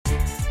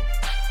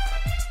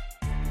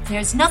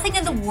There's nothing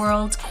in the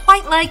world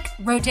quite like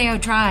Rodeo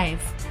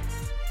Drive.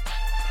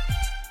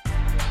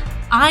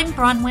 I'm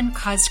Bronwyn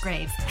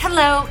Cosgrave.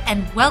 Hello,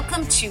 and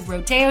welcome to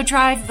Rodeo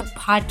Drive, the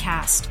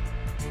podcast.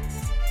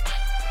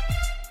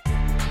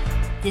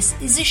 This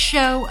is a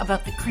show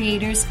about the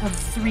creators of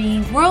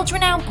 3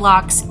 world-renowned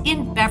blocks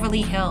in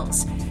Beverly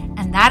Hills,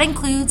 and that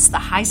includes the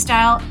High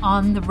Style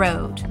on the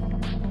Road.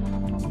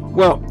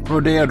 Well,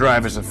 Rodeo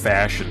Drive is a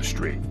fashion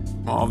street.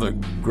 All the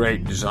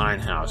great design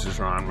houses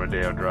are on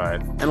Rodeo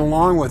Drive. And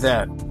along with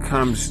that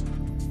comes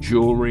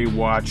jewelry,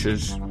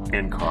 watches,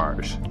 and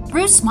cars.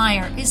 Bruce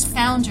Meyer is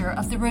founder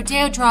of the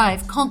Rodeo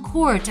Drive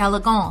Concours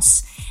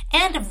d'Elegance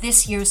and of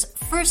this year's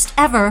first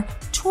ever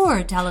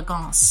Tour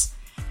d'Elegance.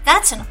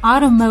 That's an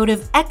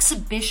automotive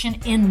exhibition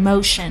in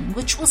motion,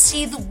 which will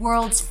see the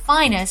world's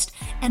finest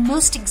and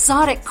most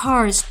exotic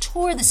cars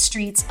tour the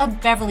streets of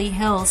Beverly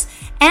Hills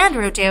and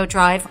Rodeo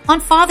Drive on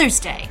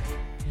Father's Day.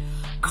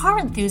 Car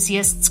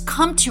enthusiasts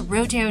come to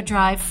Rodeo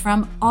Drive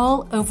from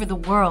all over the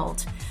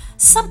world.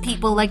 Some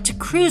people like to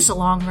cruise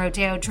along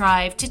Rodeo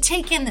Drive to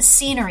take in the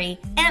scenery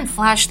and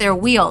flash their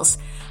wheels,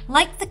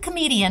 like the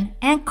comedian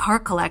and car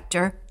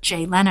collector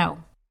Jay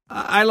Leno.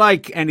 I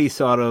like any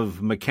sort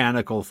of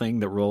mechanical thing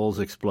that rolls,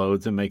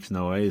 explodes, and makes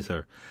noise,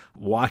 or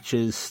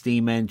watches,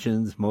 steam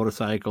engines,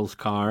 motorcycles,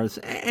 cars,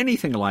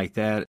 anything like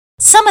that.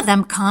 Some of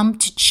them come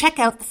to check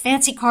out the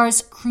fancy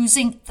cars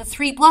cruising the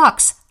 3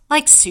 blocks,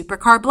 like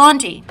Supercar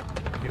Blondie.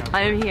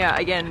 I am here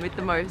again with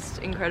the most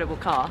incredible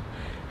car.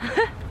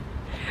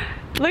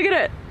 Look at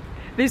it.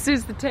 This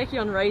is the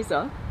Techion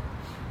Razor.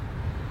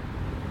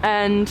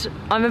 And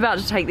I'm about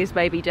to take this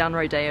baby down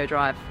Rodeo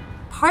Drive.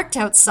 Parked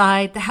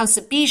outside the House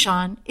of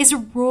Bijan is a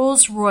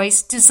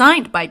Rolls-Royce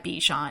designed by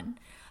Bijan.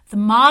 The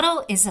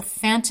model is a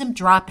Phantom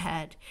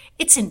drophead.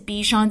 It's in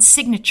Bijan's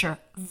signature,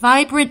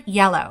 vibrant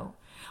yellow.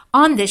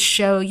 On this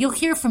show, you'll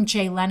hear from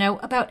Jay Leno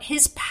about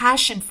his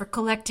passion for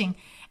collecting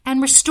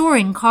and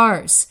restoring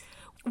cars.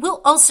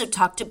 We'll also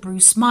talk to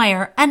Bruce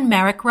Meyer and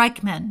Merrick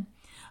Reichman.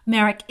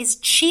 Merrick is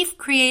Chief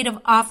Creative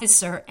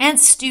Officer and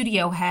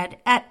Studio Head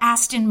at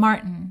Aston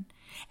Martin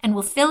and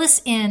will fill us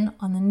in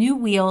on the new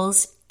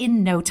wheels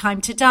in No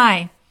Time to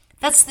Die.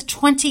 That's the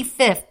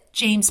 25th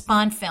James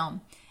Bond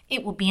film.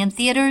 It will be in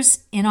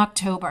theaters in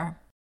October.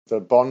 The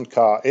Bond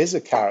car is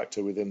a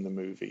character within the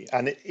movie,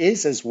 and it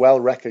is as well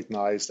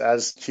recognized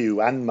as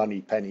Q and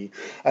Moneypenny,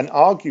 and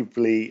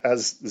arguably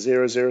as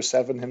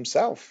 007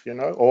 himself,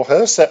 or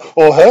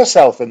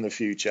herself in the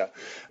future.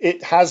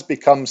 It has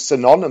become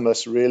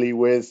synonymous, really,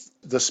 with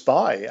the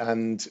spy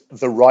and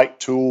the right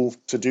tool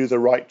to do the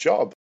right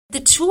job.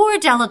 The Tour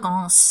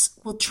d'Elegance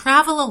will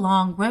travel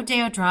along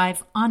Rodeo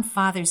Drive on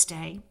Father's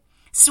Day.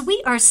 So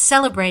we are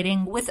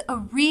celebrating with a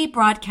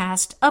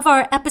rebroadcast of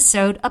our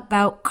episode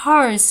about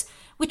cars,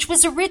 which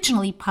was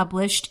originally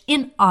published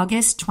in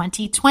August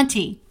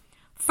 2020.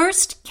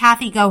 First,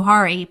 Kathy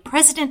Gohari,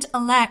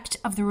 president-elect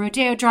of the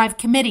Rodeo Drive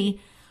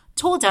Committee,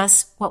 told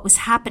us what was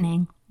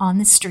happening on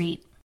the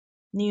street.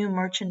 New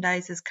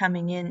merchandise is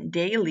coming in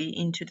daily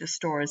into the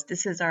stores.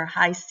 This is our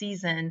high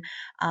season.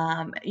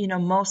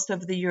 Most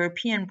of the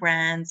European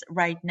brands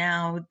right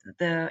now,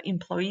 the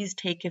employees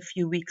take a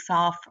few weeks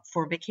off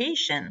for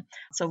vacation.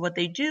 So what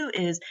they do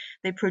is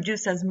they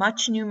produce as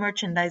much new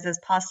merchandise as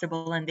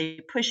possible and they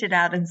push it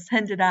out and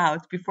send it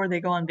out before they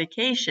go on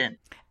vacation.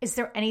 Is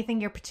there anything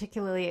you're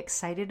particularly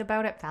excited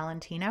about at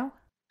Valentino?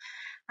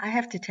 I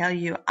have to tell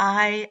you,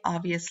 I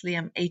obviously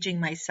am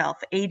aging myself.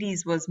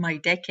 80s was my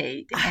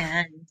decade,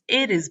 and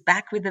it is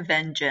back with a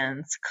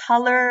vengeance.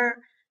 Color,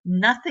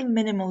 nothing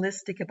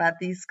minimalistic about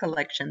these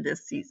collection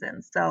this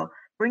season. So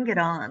bring it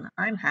on.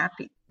 I'm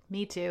happy.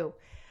 Me too.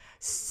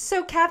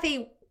 So,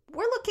 Kathy,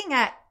 we're looking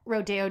at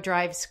Rodeo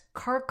Drive's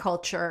car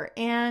culture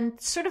and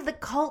sort of the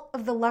cult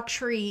of the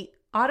luxury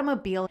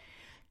automobile.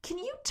 Can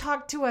you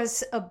talk to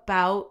us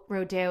about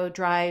Rodeo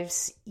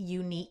Drive's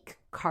unique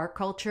car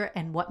culture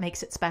and what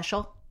makes it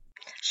special?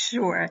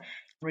 Sure.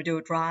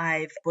 Rodeo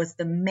Drive was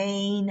the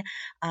main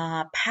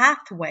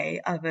pathway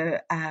of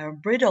a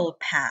bridle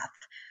path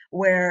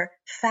where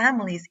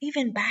families,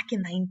 even back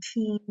in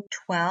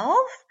 1912,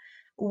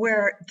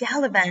 were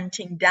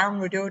gallivanting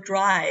down Rodeo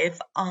Drive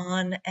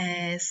on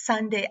a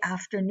Sunday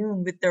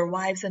afternoon with their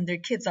wives and their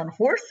kids on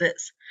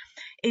horses.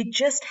 It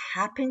just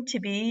happened to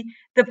be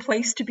the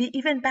place to be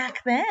even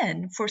back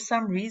then. For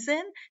some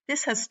reason,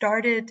 this has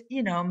started,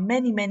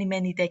 many, many,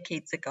 many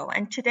decades ago.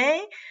 And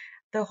today,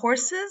 the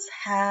horses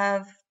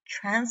have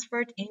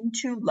transferred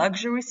into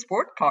luxury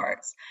sport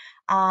cars.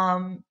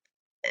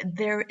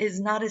 There is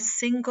not a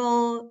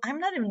single, I'm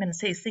not even going to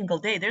say a single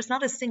day, there's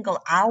not a single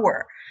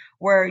hour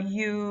where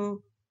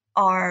you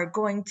are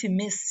going to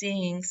miss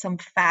seeing some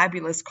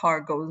fabulous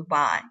car goes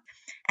by.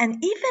 And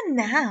even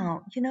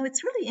now,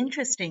 it's really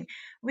interesting.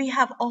 We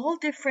have all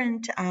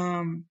different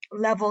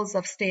levels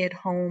of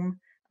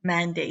stay-at-home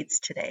mandates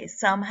today.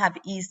 Some have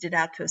eased it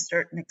out to a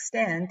certain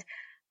extent.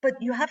 But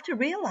you have to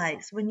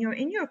realize when you're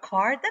in your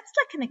car, that's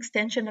like an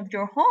extension of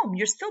your home.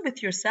 You're still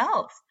with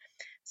yourself.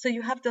 So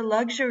you have the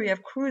luxury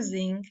of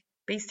cruising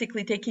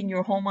basically taking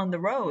you home on the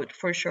road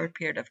for a short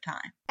period of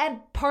time. And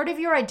part of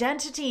your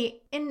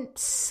identity, in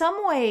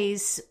some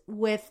ways,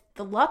 with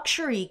the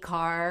luxury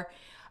car,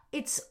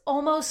 it's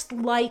almost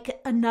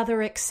like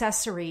another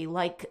accessory,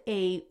 like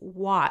a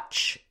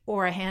watch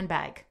or a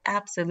handbag.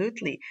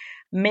 Absolutely.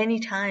 Many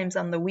times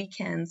on the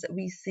weekends,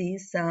 we see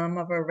some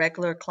of our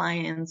regular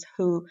clients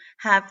who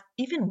have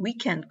even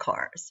weekend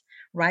cars,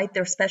 right?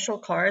 They're special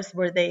cars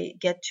where they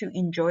get to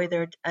enjoy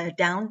their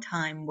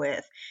downtime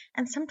with.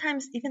 And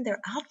sometimes even their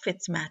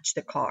outfits match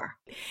the car.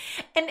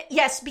 And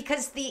yes,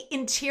 because the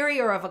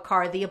interior of a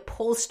car, the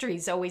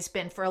upholstery's always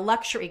been, for a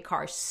luxury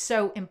car,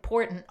 so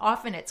important.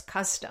 Often it's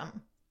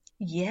custom.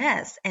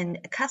 Yes, and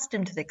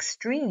accustomed to the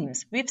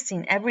extremes. We've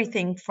seen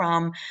everything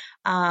from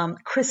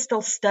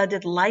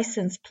crystal-studded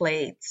license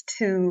plates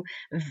to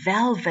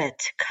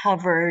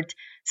velvet-covered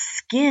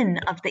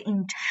skin of the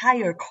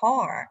entire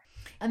car.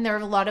 And there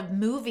are a lot of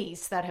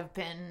movies that have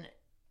been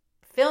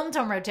filmed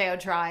on Rodeo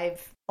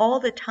Drive. All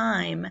the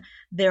time,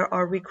 there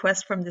are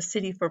requests from the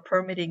city for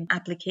permitting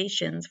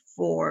applications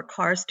for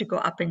cars to go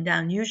up and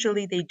down.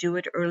 Usually they do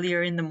it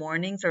earlier in the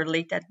mornings or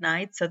late at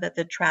night so that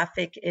the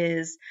traffic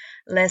is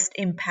less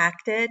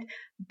impacted.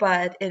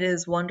 But it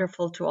is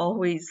wonderful to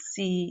always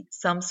see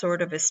some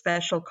sort of a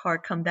special car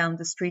come down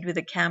the street with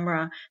a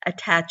camera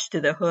attached to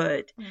the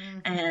hood. Mm-hmm.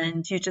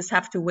 And you just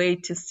have to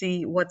wait to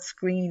see what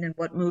screen and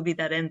what movie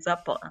that ends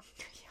up on.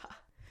 Yeah.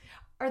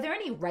 Are there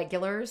any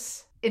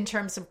regulars in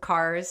terms of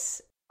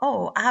cars?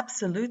 Oh,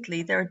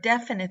 absolutely. There are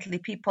definitely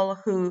people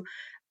who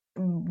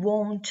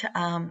won't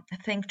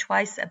think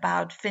twice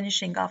about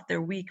finishing off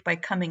their week by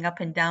coming up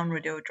and down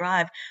Rodeo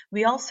Drive.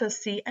 We also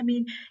see,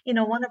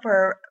 one of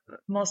our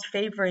most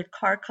favorite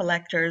car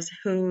collectors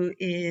who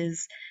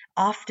is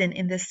often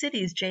in the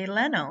city is Jay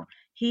Leno.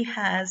 He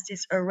has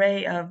this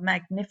array of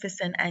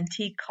magnificent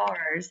antique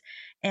cars,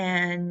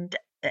 and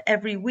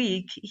every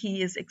week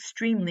he is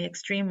extremely,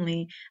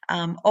 extremely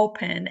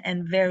open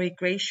and very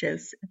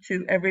gracious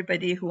to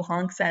everybody who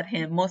honks at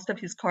him. Most of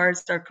his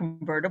cars are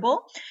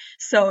convertible,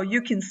 so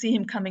you can see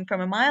him coming from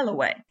a mile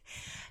away.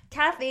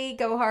 Kathy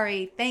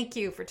Gohary, thank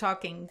you for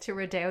talking to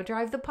Rodeo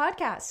Drive, the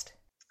podcast.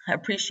 I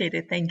appreciate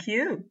it. Thank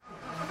you.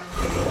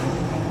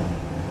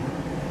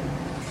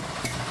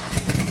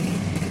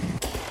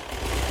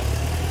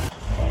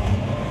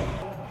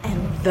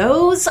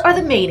 Those are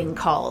the mating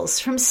calls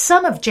from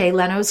some of Jay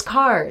Leno's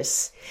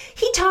cars.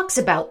 He talks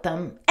about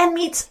them and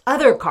meets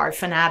other car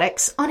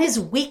fanatics on his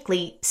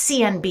weekly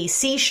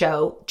CNBC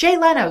show, Jay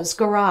Leno's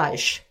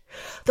Garage.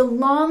 The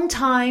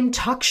longtime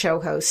talk show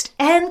host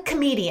and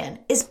comedian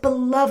is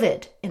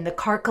beloved in the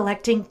car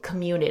collecting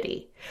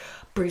community.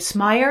 Bruce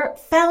Meyer,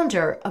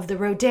 founder of the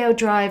Rodeo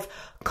Drive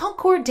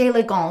Concours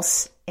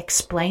d'Elegance,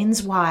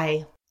 explains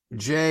why.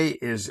 Jay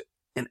is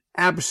an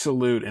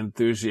absolute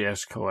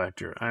enthusiast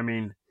collector. I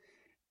mean,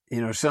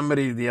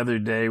 somebody the other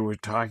day was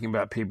talking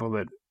about people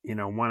that,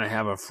 want to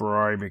have a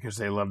Ferrari because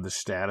they love the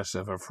status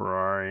of a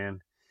Ferrari.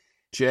 And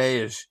Jay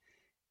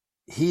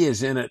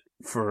is in it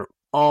for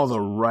all the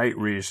right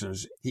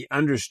reasons. He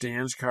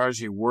understands cars.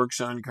 He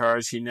works on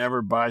cars. He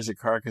never buys a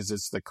car because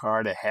it's the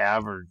car to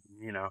have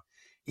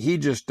he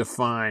just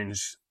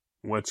defines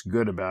what's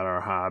good about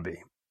our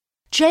hobby.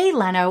 Jay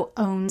Leno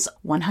owns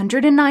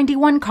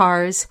 191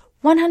 cars,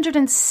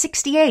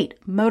 168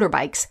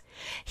 motorbikes.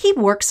 He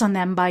works on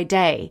them by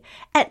day.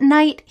 At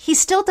night, he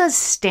still does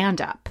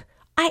stand-up.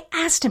 I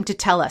asked him to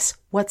tell us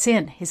what's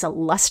in his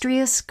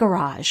illustrious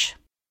garage.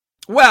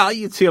 Well,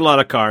 you'd see a lot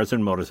of cars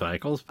and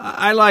motorcycles.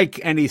 I like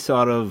any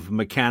sort of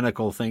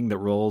mechanical thing that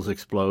rolls,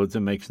 explodes,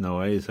 and makes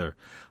noise, or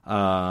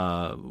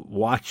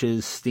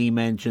watches, steam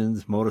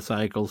engines,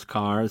 motorcycles,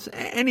 cars,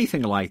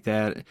 anything like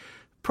that.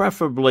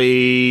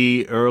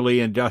 Preferably early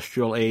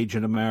industrial age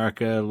in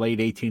America, late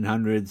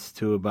 1800s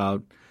to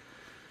about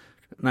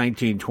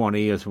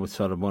 1920 is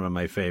sort of one of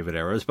my favorite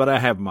eras, but I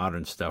have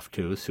modern stuff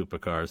too,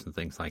 supercars and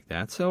things like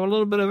that. So a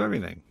little bit of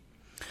everything.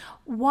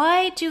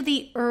 Why do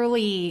the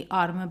early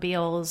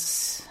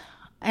automobiles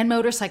and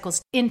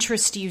motorcycles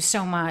interest you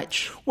so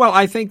much? Well,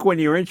 I think when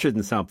you're interested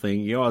in something,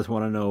 you always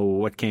want to know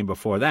what came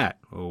before that.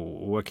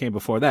 What came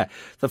before that?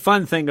 The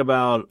fun thing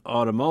about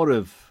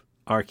automotive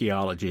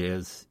archaeology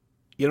is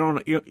you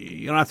don't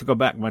have to go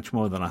back much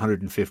more than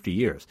 150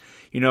 years.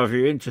 If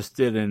you're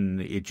interested in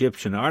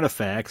Egyptian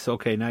artifacts,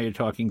 okay, now you're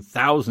talking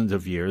thousands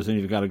of years, and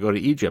you've got to go to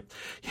Egypt.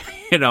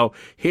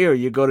 Here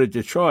you go to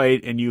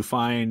Detroit and you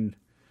find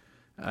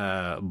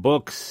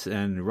books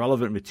and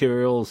relevant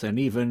materials and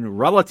even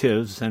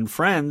relatives and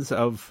friends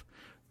of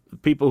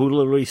people who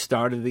literally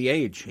started the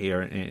age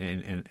here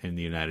in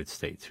the United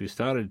States, who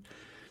started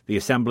the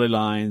assembly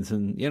lines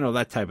and,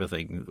 that type of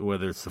thing,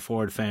 whether it's the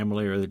Ford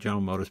family or the General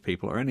Motors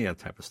people or any other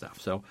type of stuff.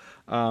 So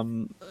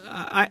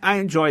I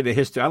enjoy the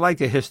history. I like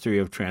the history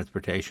of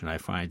transportation. I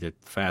find it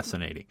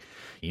fascinating.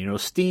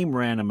 Steam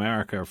ran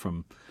America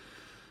from,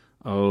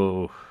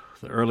 the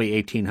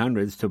early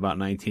 1800s to about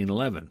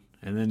 1911.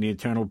 And then the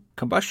internal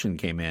combustion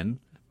came in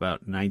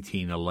about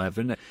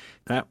 1911.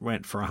 That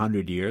went for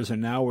 100 years,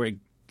 and now we're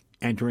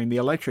entering the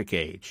electric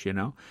age,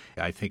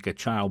 I think a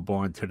child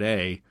born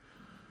today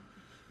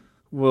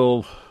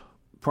will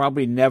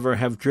probably never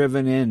have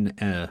driven in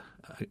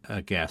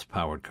a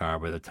gas-powered car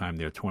by the time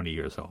they're 20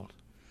 years old.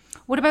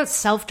 What about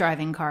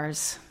self-driving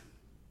cars?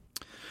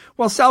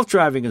 Well,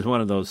 self-driving is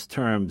one of those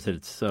terms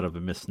that's sort of a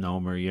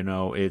misnomer, you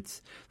know.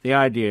 It's the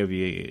idea of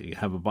you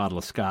have a bottle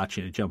of scotch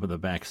and you jump in the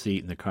back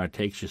seat and the car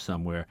takes you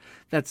somewhere.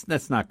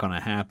 That's not going to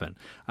happen.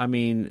 I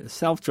mean,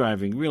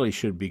 self-driving really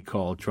should be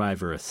called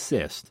driver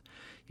assist.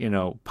 You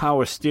know,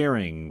 power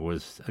steering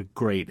was a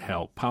great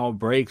help. Power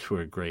brakes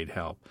were a great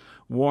help.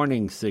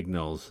 Warning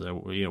signals,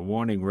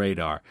 warning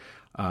radar.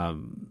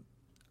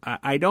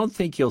 I don't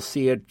think you'll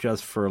see it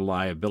just for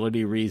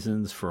liability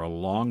reasons for a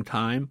long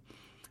time.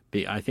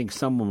 I think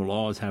someone will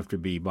always have to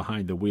be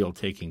behind the wheel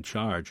taking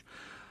charge.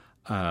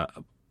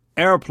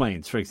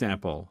 Airplanes, for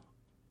example,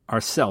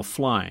 are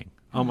self-flying,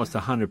 almost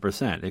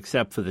 100%,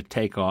 except for the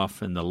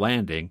takeoff and the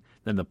landing.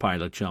 Then the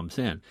pilot jumps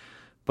in.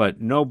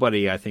 But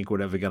nobody, I think, would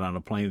ever get on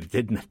a plane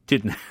that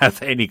didn't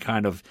have any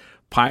kind of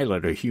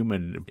pilot or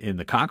human in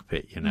the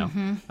cockpit, you know.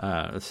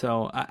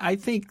 So I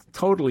think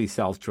totally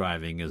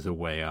self-driving is a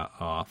way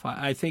off.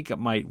 I think it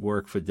might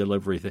work for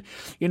delivery.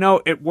 You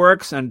know, it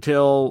works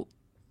until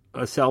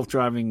a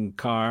self-driving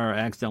car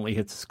accidentally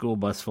hits a school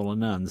bus full of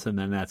nuns, and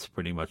then that's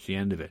pretty much the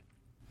end of it.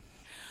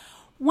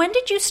 When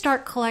did you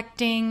start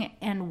collecting,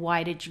 and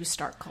why did you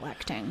start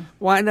collecting?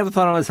 Well, I never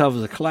thought of myself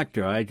as a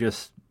collector. I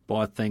just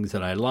bought things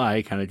that I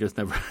like, and I just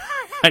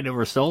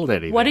never sold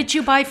anything. What did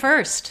you buy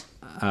first?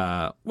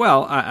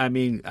 Well, I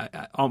mean,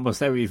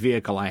 almost every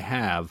vehicle I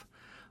have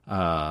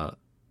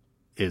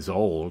is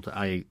old.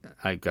 I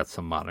got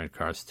some modern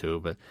cars too,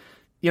 but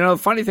you know,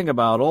 the funny thing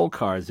about old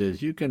cars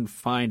is you can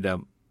find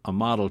a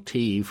Model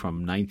T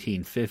from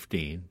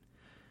 1915,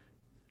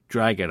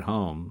 drag it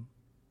home,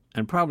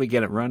 and probably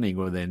get it running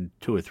within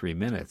 2 or 3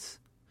 minutes.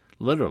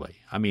 Literally.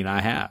 I mean,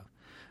 I have.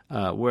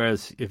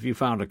 Whereas if you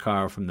found a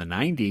car from the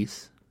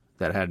 90s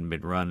that hadn't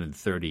been run in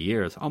 30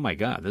 years, oh my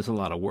God, there's a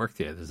lot of work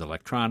there. There's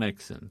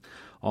electronics and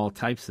all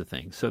types of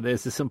things. So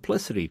there's a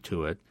simplicity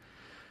to it.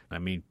 I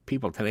mean,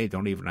 people today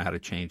don't even know how to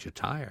change a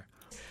tire.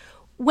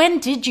 When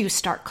did you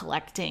start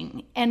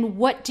collecting, and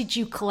what did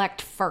you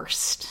collect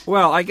first?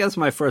 Well, I guess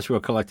my first real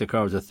collector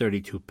car was a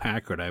 32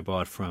 Packard I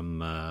bought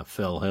from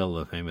Phil Hill,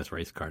 the famous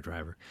race car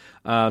driver.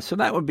 So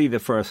that would be the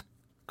first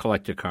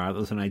collector car. That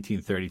was a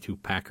 1932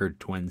 Packard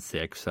Twin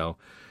 6. So,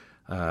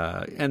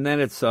 and then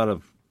it sort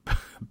of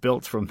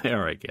built from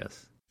there, I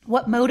guess.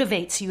 What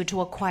motivates you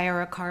to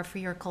acquire a car for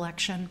your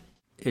collection?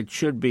 It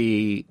should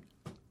be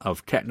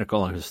of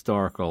technical and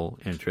historical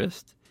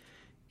interest.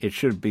 It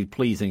should be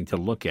pleasing to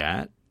look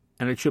at.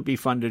 And it should be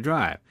fun to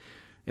drive.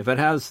 If it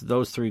has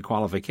those three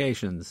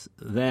qualifications,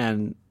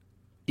 then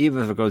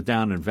even if it goes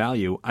down in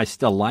value, I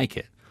still like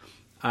it.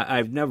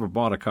 I've never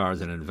bought a car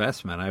as an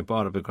investment. I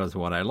bought it because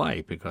of what I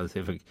like, because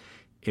if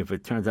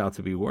it turns out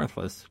to be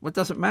worthless, what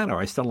does it matter?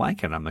 I still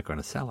like it. I'm not going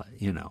to sell it,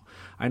 you know.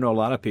 I know a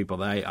lot of people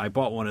that I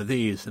bought one of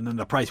these and then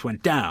the price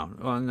went down.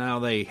 Well, now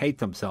they hate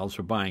themselves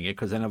for buying it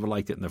because they never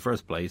liked it in the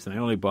first place, and they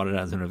only bought it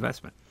as an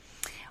investment.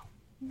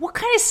 What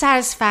kind of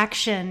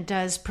satisfaction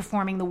does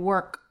performing the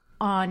work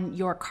on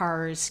your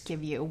cars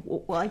give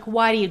you? Like,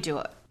 why do you do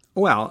it?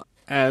 Well,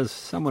 as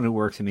someone who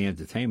works in the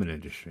entertainment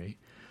industry,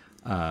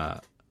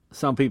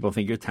 some people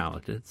think you're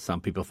talented,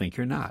 some people think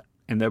you're not,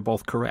 and they're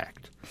both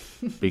correct.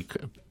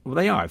 Well,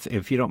 they are.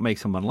 If you don't make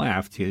someone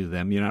laugh, to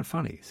them, you're not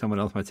funny. Someone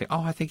else might say,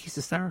 oh, I think he's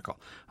hysterical.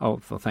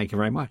 Oh, well, thank you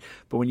very much.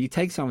 But when you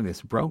take something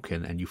that's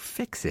broken and you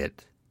fix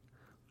it,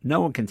 no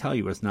one can tell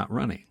you it's not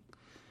running.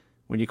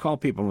 When you call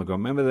people and go,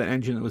 remember that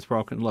engine that was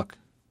broken? Look,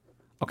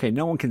 okay,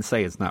 no one can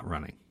say it's not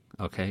running.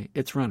 Okay,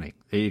 it's running.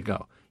 There you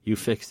go. You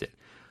fixed it.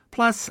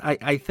 Plus,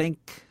 I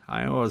think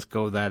I always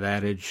go that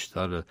adage,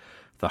 sort of,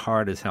 the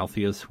heart is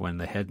healthiest when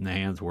the head and the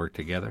hands work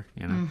together.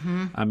 You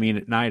know, I mean,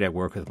 at night I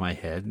work with my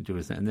head, and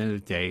then at the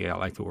day I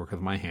like to work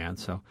with my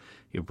hands. So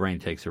your brain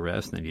takes a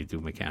rest, and then you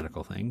do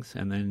mechanical things,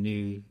 and then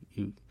you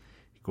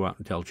go out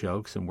and tell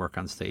jokes and work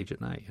on stage at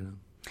night. You know.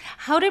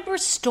 How did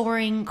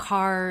restoring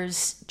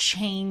cars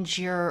change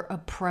your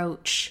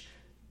approach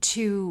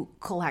to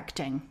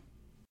collecting?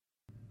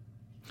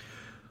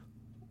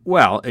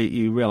 Well,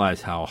 you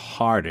realize how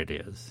hard it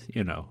is.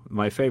 You know,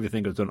 my favorite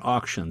thing is when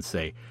auctions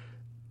say,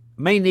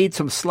 may need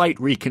some slight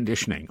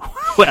reconditioning.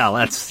 Well,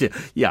 that's,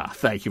 yeah,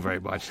 thank you very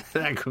much.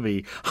 That could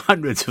be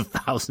hundreds of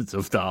thousands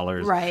of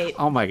dollars. Right.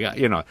 Oh, my God.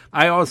 You know,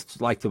 I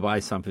always like to buy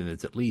something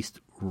that's at least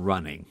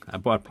running. I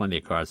bought plenty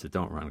of cars that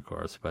don't run, of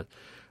course, but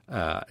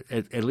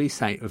at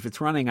least if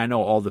it's running, I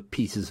know all the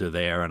pieces are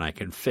there and I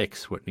can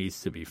fix what needs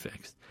to be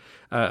fixed.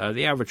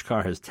 The average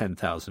car has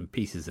 10,000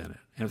 pieces in it.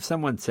 And if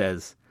someone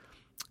says,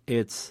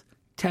 it's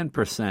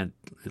 10%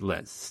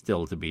 less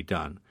still to be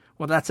done.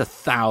 Well, that's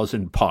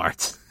 1,000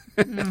 parts.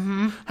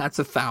 That's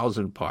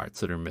 1,000 parts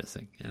that are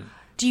missing. Yeah.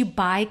 Do you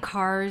buy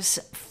cars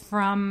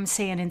from,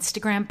 say, an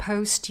Instagram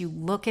post? Do you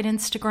look at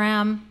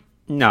Instagram?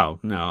 No.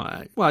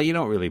 Well, you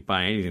don't really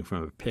buy anything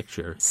from a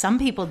picture. Some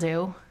people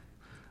do.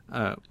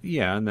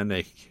 Yeah, and then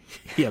they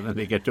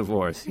get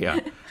divorced. Yeah.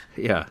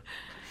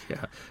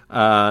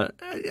 I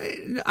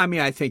mean,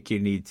 I think you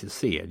need to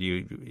see it.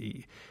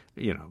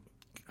 You know.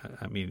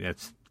 I mean,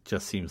 it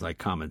just seems like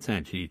common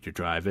sense. You need to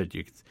drive it.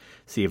 You can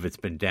see if it's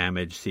been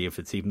damaged, see if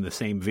it's even the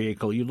same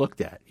vehicle you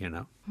looked at, you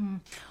know.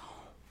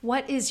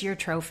 What is your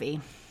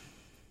trophy?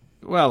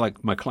 Well,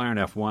 like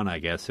McLaren F1, I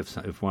guess,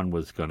 if one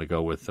was going to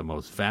go with the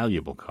most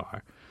valuable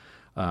car.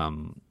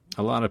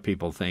 A lot of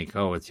people think,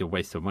 oh, it's a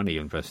waste of money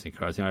investing in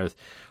cars. You know,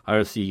 I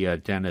always see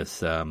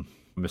Dennis,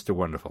 Mr.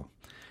 Wonderful.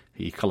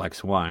 He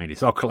collects wine.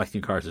 He's all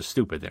collecting cars is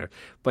stupid there.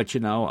 But, you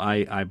know,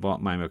 I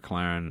bought my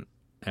McLaren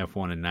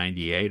F1 in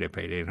 98. I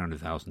paid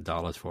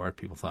 $800,000 for it.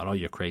 People thought, oh,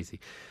 you're crazy.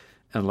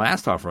 And the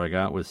last offer I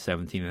got was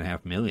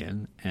 $17.5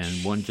 million,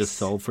 and one just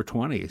sold for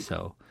 20.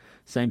 So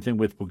same thing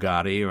with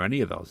Bugatti or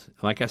any of those.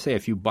 Like I say,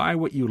 if you buy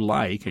what you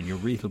like and you're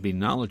reasonably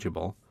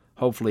knowledgeable,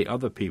 hopefully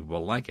other people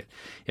will like it.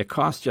 It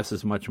costs just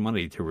as much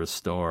money to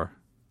restore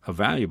a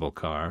valuable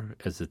car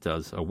as it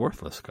does a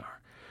worthless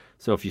car.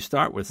 So if you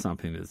start with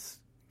something that's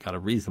got a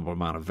reasonable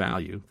amount of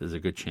value, there's a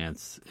good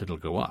chance it'll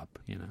go up,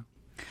 you know.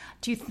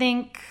 Do you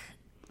think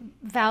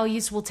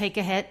values will take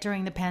a hit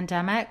during the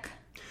pandemic?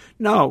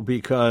 No,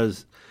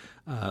 because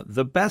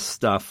the best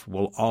stuff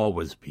will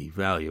always be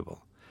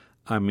valuable.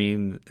 I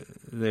mean,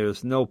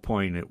 there's no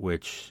point at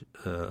which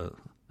a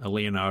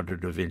Leonardo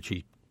da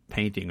Vinci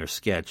painting or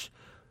sketch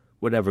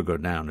would ever go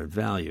down in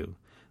value.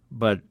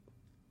 But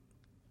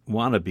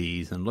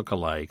wannabes and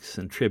lookalikes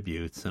and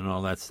tributes and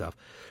all that stuff,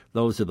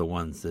 those are the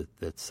ones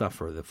that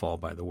suffer, that fall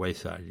by the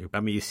wayside. I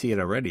mean, you see it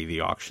already.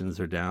 The auctions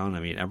are down. I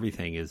mean,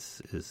 everything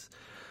is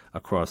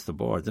across the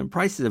board. And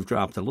prices have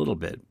dropped a little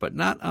bit, but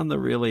not on the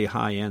really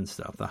high-end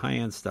stuff. The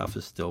high-end stuff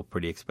is still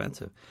pretty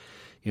expensive.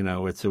 You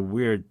know, it's a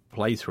weird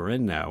place we're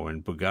in now,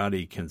 and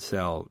Bugatti can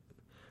sell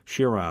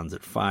Chirons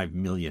at $5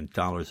 million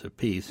a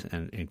piece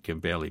and can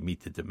barely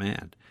meet the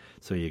demand.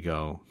 So you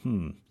go,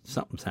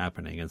 something's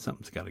happening and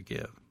something's got to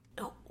give.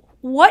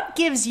 What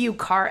gives you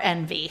car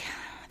envy?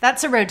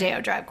 That's a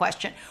Rodeo Drive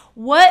question.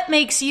 What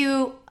makes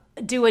you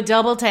do a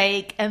double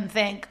take and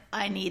think,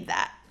 I need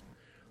that?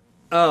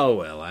 Oh,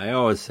 well, I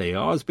always say,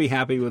 always be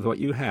happy with what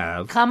you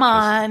have. Come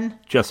on.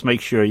 Just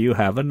make sure you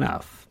have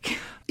enough.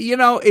 You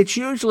know, it's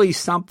usually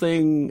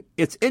something,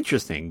 it's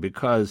interesting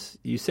because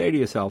you say to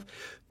yourself,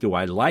 do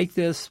I like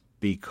this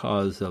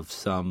because of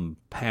some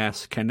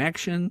past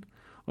connection,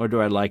 or do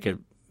I like it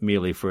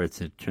merely for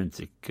its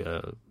intrinsic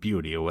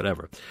beauty or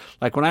whatever?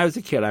 Like when I was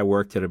a kid, I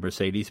worked at a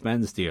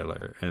Mercedes-Benz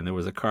dealer, and there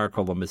was a car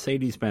called the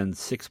Mercedes-Benz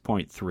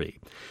 6.3.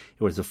 It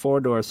was a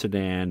four-door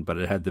sedan, but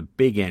it had the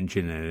big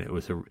engine in it.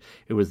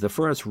 It was the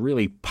first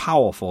really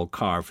powerful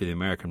car for the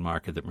American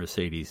market that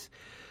Mercedes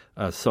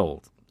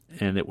sold.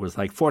 And it was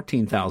like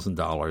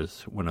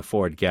 $14,000 when a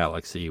Ford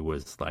Galaxy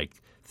was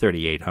like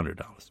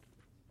 $3,800.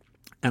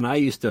 And I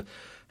used to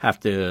have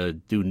to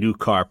do new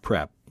car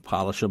prep,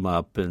 polish them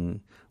up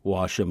and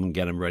wash them and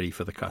get them ready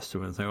for the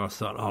customers. I always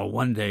thought, oh,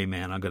 one day,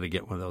 man, I'm going to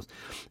get one of those.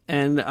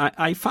 And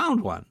I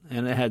found one,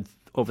 and it had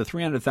over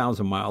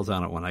 300,000 miles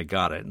on it when I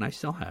got it, and I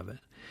still have it.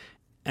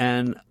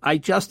 And I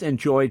just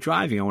enjoy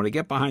driving. And when I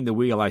get behind the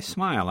wheel, I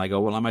smile. I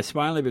go, well, am I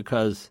smiling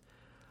because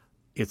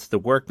it's the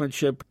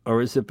workmanship,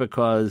 or is it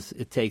because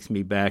it takes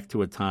me back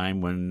to a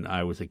time when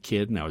I was a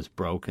kid and I was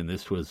broke and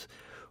this was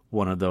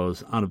one of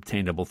those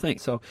unobtainable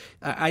things? So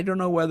I don't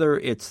know whether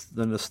it's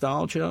the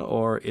nostalgia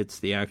or it's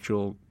the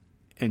actual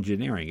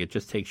engineering. It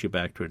just takes you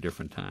back to a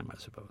different time, I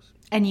suppose.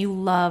 And you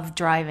love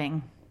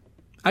driving.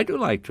 I do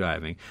like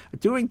driving.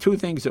 Doing two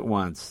things at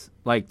once.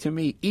 Like, to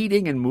me,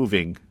 eating and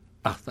moving,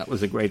 that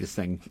was the greatest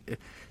thing.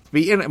 To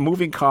be in a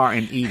moving car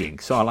and eating.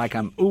 So like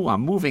I'm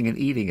moving and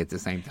eating at the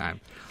same time.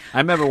 I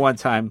remember one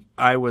time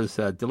I was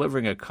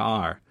delivering a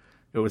car.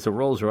 It was a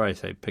Rolls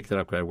Royce. I picked it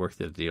up because I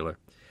worked at a dealer.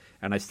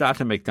 And I stopped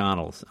at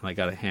McDonald's, and I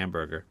got a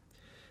hamburger.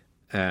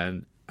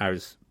 And I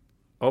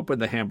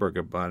opened the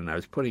hamburger bun, and I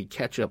was putting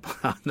ketchup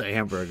on the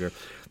hamburger.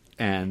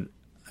 And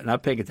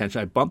not paying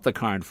attention, I bumped the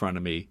car in front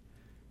of me,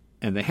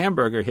 and the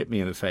hamburger hit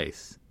me in the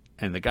face.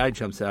 And the guy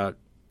jumps out.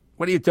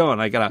 What are you doing?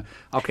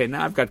 Okay,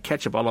 now I've got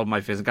ketchup all over my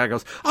face. And the guy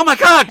goes, oh, my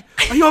God,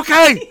 are you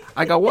okay?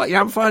 I go, what?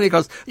 Yeah, I'm fine. He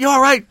goes, you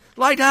all right?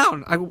 Lie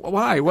down. I go,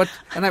 why? What?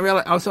 And I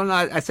realized,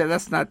 I said,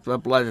 that's not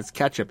blood, it's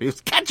ketchup. He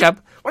goes,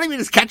 ketchup? What do you mean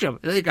it's ketchup?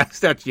 And then the guy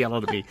starts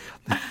yelling at me.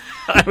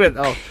 I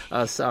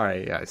went,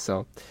 sorry. Yeah,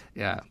 so,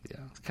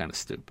 it's kind of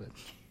stupid.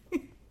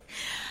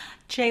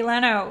 Jay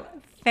Leno,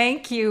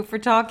 thank you for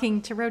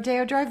talking to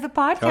Rodeo Drive, the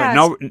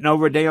podcast. No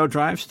Rodeo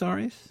Drive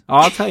stories? Oh,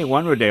 I'll tell you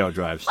one Rodeo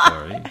Drive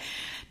story.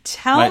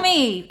 Tell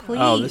me, please.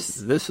 Oh,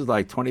 this is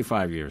like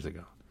 25 years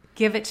ago.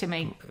 Give it to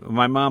me.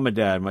 My mom and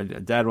dad. My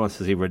dad wants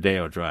to see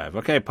Rodeo Drive.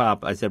 Okay,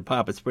 Pop. I said,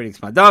 Pop, it's pretty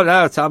expensive.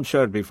 No, I'm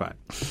sure it'll be fine.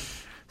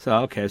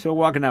 So we're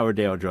walking down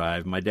Rodeo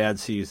Drive. My dad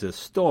sees a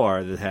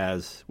store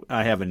that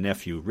I have a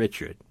nephew,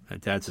 Richard. My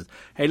dad says,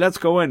 hey, let's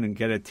go in and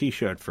get a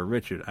T-shirt for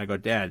Richard. I go,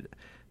 Dad,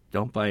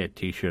 don't buy a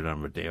T-shirt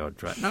on Rodeo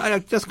Drive. No,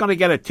 I'm just going to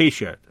get a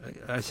T-shirt.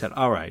 I said,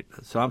 all right.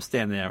 So I'm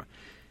standing there,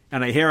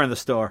 and I hear in the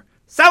store,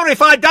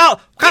 $75? What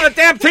kind of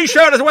damn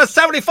T-shirt is worth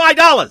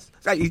 $75?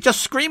 You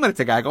just scream at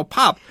the guy. I go,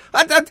 Pop,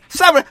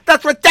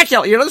 that's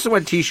ridiculous. You know, this is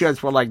when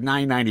T-shirts were like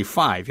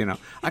 $9.95. You know,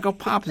 I go,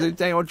 Pop,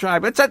 it's a Rodeo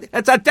Drive. It's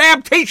a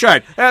damn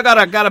T-shirt. I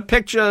got a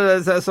picture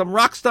of some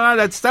rock star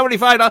that's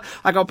 $75.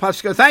 I go, Pop,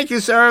 go, thank you,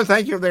 sir.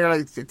 Thank you. They're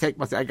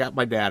like, I got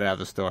my dad out of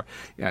the store.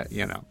 Yeah,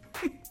 you know.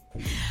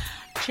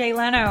 Jay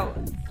Leno,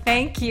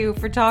 thank you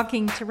for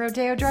talking to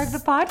Rodeo Drive, the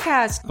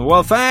podcast.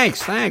 Well,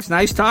 thanks.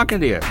 Nice talking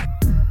to you.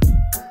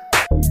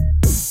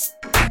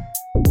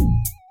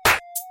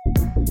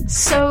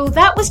 So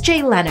that was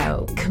Jay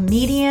Leno,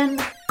 comedian,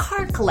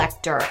 car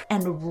collector,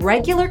 and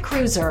regular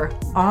cruiser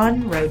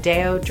on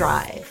Rodeo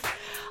Drive.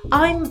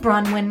 I'm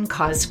Bronwyn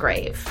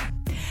Cosgrave.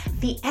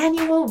 The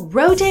annual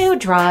Rodeo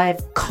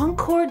Drive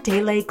Concours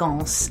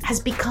d'Elegance has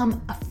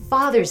become a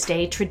Father's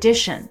Day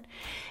tradition.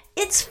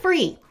 It's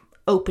free,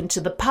 open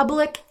to the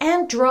public,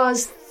 and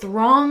draws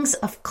throngs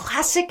of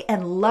classic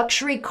and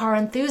luxury car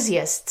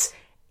enthusiasts,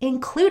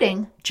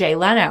 including Jay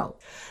Leno.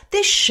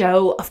 This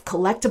show of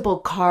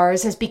collectible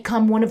cars has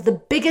become one of the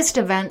biggest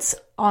events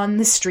on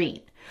the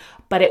street.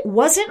 But it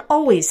wasn't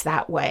always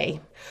that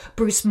way.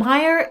 Bruce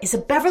Meyer is a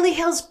Beverly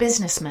Hills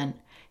businessman.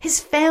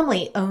 His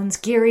family owns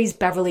Geary's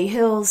Beverly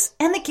Hills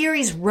and the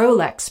Geary's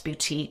Rolex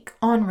boutique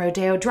on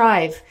Rodeo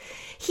Drive.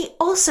 He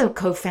also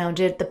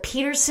co-founded the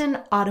Peterson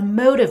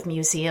Automotive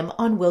Museum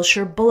on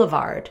Wilshire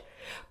Boulevard.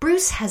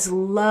 Bruce has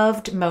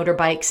loved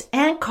motorbikes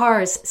and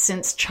cars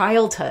since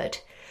childhood.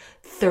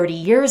 30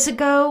 years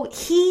ago,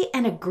 he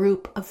and a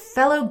group of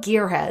fellow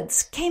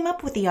gearheads came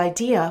up with the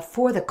idea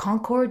for the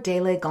Concours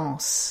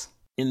d'Elegance.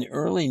 In the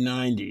early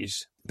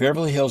 90s,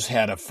 Beverly Hills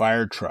had a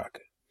fire truck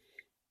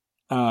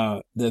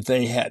that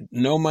they had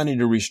no money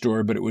to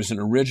restore, but it was an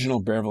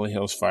original Beverly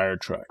Hills fire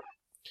truck.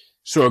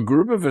 So a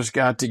group of us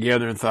got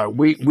together and thought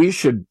we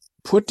should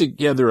put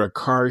together a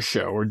car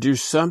show or do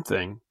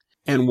something,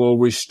 and we'll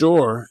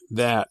restore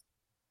that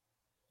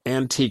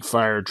antique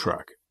fire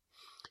truck.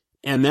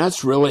 And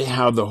that's really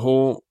how the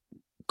whole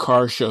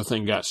car show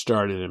thing got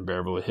started in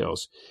Beverly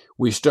Hills.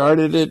 We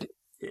started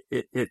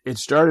it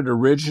started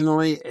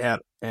originally at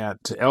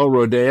El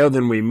Rodeo,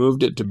 then we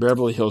moved it to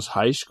Beverly Hills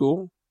High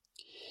School.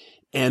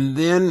 And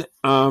then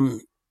along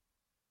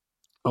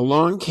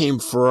came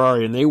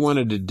Ferrari, and they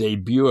wanted to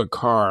debut a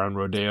car on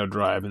Rodeo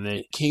Drive, and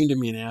they came to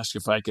me and asked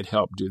if I could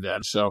help do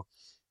that. So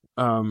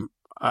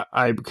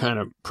I kind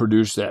of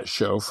produced that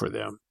show for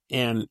them.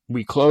 And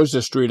we closed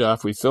the street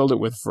off, we filled it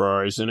with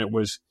Ferraris, and it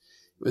was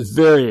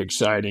very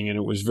exciting, and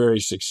it was very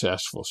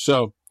successful.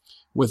 So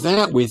with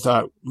that, we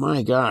thought,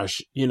 my gosh,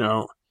 you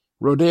know,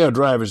 Rodeo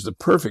Drive is the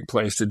perfect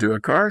place to do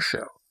a car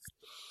show.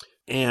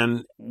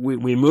 And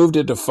we moved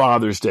it to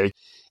Father's Day,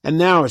 and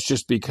now it's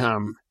just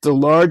become the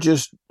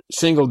largest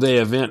single-day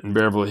event in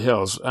Beverly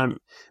Hills.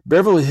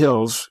 Beverly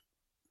Hills,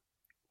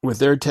 with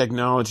their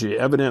technology,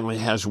 evidently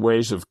has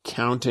ways of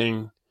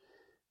counting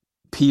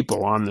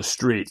people on the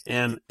street.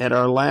 And at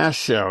our last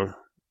show,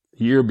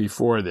 year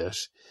before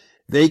this,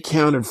 they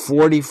counted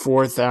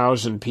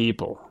 44,000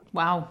 people.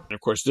 Wow. And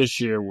of course,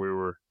 this year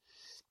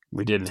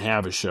we didn't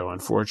have a show,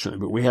 unfortunately,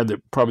 but we had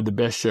probably the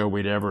best show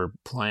we'd ever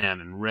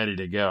planned and ready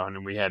to go, and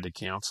then we had to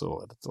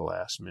cancel it at the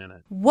last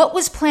minute. What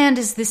was planned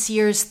as this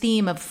year's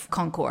theme of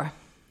Concours?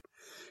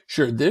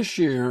 Sure. This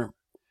year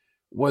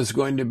was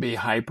going to be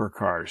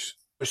hypercars.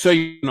 So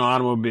you have an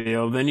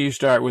automobile, then you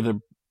start with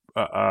a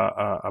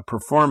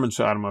performance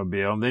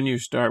automobile, then you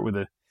go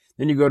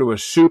to a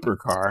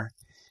supercar,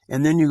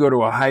 and then you go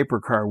to a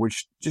hypercar,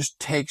 which just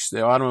takes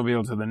the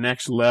automobile to the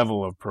next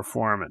level of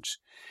performance.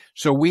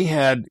 So we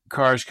had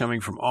cars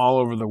coming from all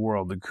over the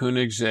world, the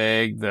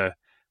Koenigsegg, the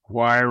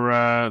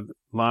Huayra,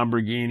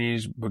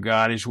 Lamborghinis,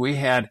 Bugattis. We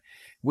had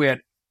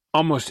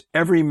almost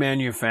every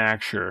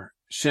manufacturer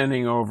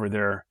sending over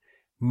their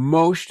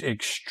most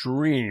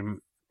extreme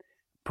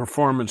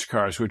performance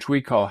cars, which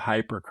we call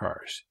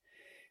hypercars,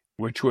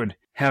 which would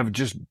have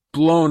just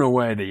blown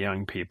away the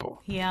young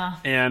people. Yeah.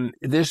 And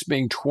this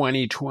being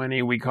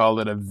 2020, we called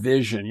it a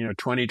vision,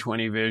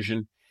 2020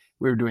 vision.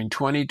 We were doing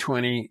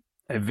 2020,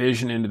 a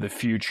vision into the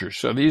future.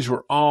 So these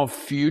were all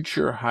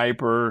future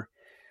hyper,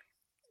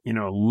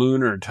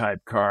 lunar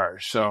type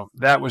cars. So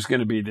that was going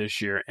to be this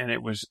year, and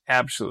it was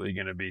absolutely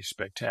going to be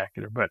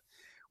spectacular. But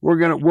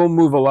we'll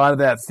move a lot of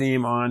that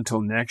theme on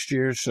till next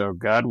year. So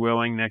God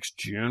willing, next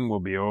June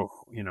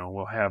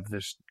we'll have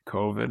this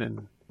COVID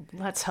and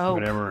let's hope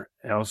whatever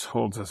else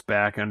holds us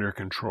back under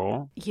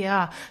control.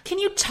 Yeah. Can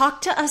you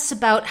talk to us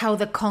about how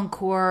the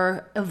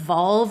Concours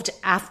evolved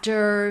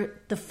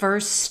after the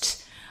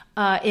first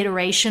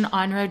iteration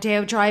on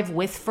Rodeo Drive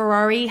with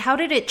Ferrari? How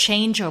did it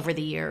change over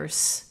the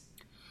years?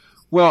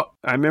 Well,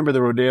 I remember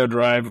the Rodeo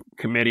Drive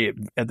committee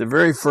at the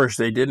very first,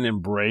 they didn't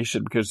embrace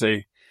it because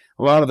a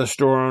lot of the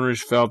store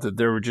owners felt that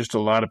there were just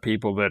a lot of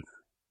people that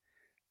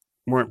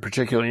weren't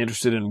particularly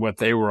interested in what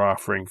they were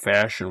offering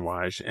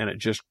fashion-wise, and it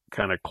just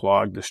kind of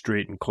clogged the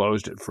street and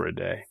closed it for a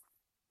day.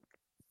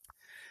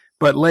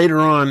 But later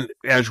on,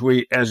 as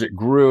it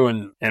grew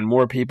and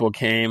more people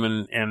came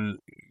and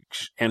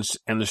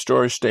the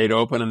stores stayed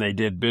open and they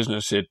did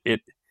business,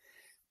 it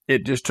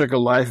it just took a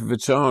life of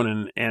its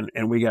own,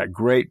 and we got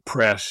great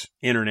press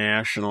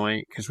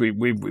internationally because we've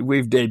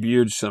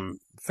debuted some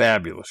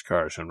fabulous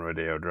cars on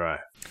Rodeo Drive.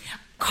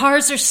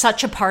 Cars are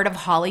such a part of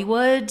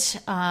Hollywood.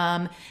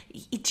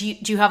 Do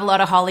you have a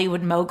lot of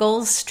Hollywood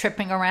moguls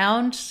tripping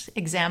around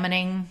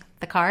examining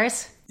the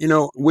cars?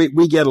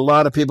 We get a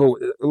lot of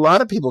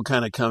people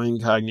kind of come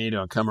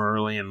incognito, come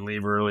early and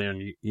leave early,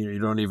 and you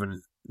don't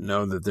even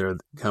know that they're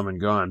come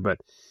and gone. But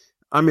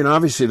I mean,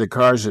 obviously the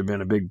cars have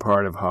been a big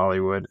part of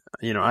Hollywood.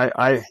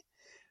 I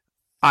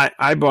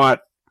bought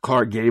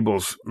Clark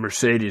Gable's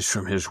Mercedes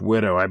from his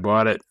widow. I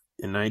bought it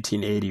in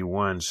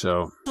 1981.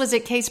 So was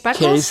it Kay Spreckles?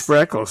 Kay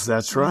Spreckles,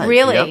 that's right.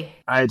 Really? Yep.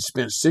 I had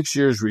spent 6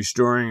 years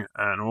restoring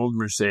an old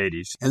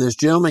Mercedes, and this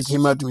gentleman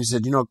came up to me and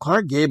said,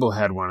 Clark Gable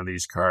had one of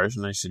these cars,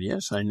 and I said,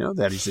 yes, I know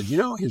that. He said,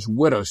 his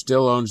widow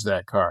still owns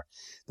that car.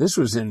 This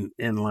was in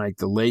like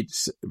the late,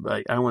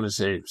 I want to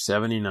say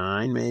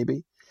 79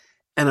 maybe.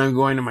 And I'm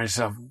going to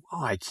myself,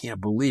 I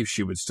can't believe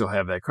she would still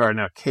have that car.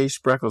 Now, Kay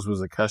Spreckles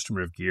was a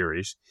customer of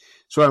Geary's.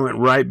 So I went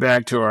right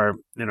back to our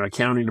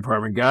accounting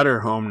department, got her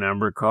home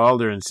number,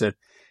 called her and said,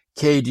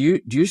 Kay, do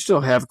you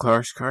still have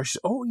Clark's car? She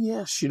said, oh,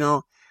 yes.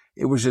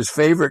 It was his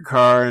favorite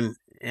car.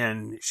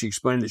 And she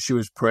explained that she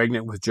was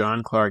pregnant with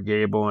John Clark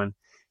Gable and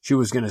she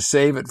was going to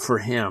save it for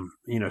him,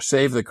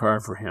 save the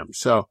car for him.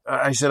 So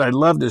I said, I'd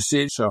love to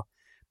see it. So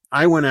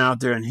I went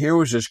out there, and here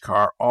was this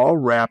car all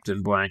wrapped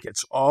in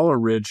blankets, all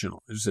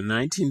original. It was a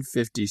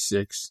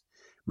 1956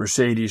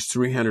 Mercedes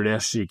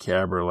 300 SC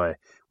Cabriolet,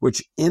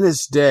 which in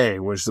its day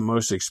was the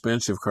most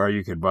expensive car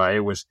you could buy.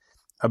 It was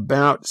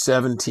about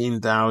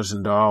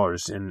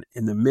 $17,000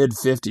 in the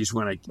mid-50s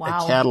when a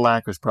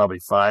Cadillac was probably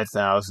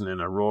 $5,000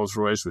 and a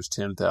Rolls-Royce was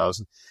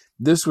 $10,000.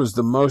 This was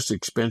the most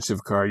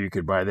expensive car you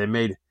could buy. They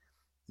made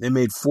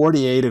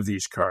 48 of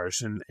these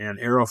cars, and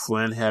Errol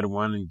Flynn had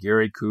one, and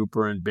Gary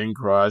Cooper and Bing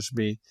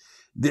Crosby.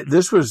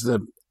 This was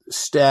the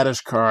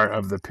status car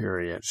of the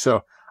period.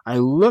 So I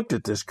looked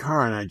at this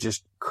car, and I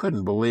just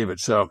couldn't believe it.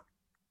 So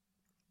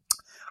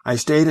I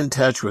stayed in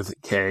touch with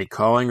Kay,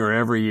 calling her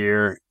every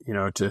year,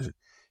 to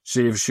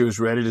see if she was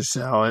ready to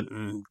sell it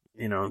and,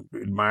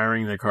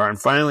 admiring the car. And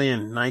finally,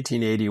 in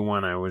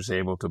 1981, I was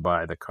able to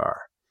buy the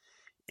car.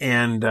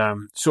 And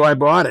so I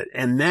bought it.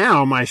 And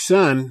now my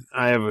son,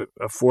 I have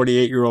a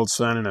 48-year-old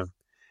son and a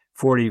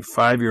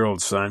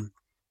 45-year-old son.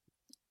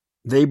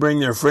 They bring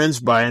their friends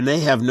by, and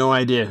they have no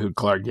idea who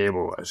Clark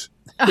Gable was.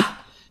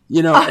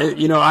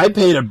 I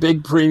paid a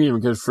big premium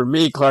because for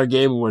me, Clark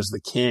Gable was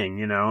the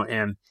king,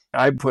 and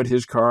I put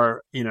his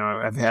car,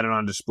 I've had it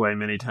on display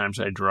many times.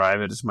 I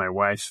drive it. It's my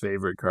wife's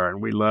favorite car,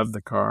 and we love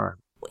the car.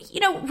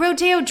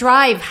 Rodeo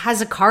Drive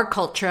has a car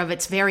culture of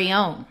its very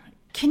own.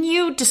 Can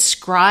you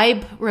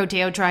describe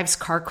Rodeo Drive's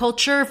car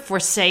culture for,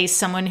 say,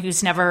 someone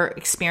who's never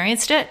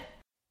experienced it?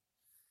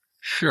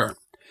 Sure.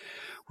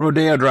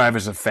 Rodeo Drive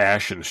is a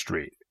fashion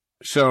street.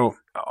 So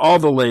all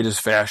the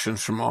latest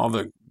fashions from all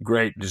the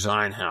great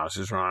design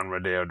houses are on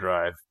Rodeo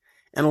Drive.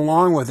 And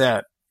along with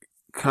that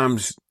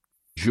comes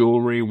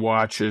jewelry,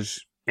 watches,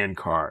 and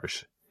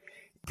cars.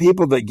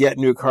 People that get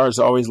new cars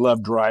always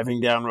love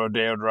driving down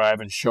Rodeo Drive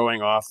and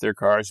showing off their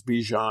cars.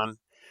 Bijan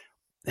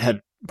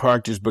had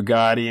parked his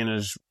Bugatti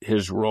and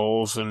his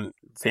Rolls and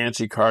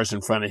fancy cars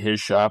in front of his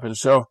shop. And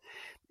so,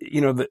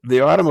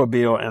 the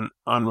automobile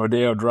on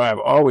Rodeo Drive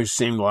always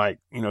seemed like,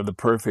 the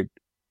perfect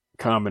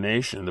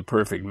combination, the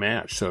perfect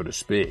match, so to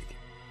speak.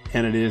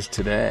 And it is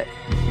today.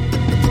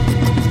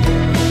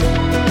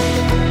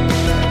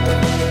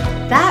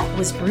 That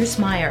was Bruce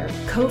Meyer,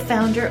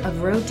 co-founder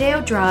of Rodeo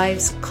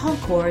Drive's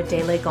Concours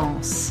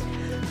d'Elegance.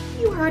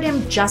 You heard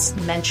him just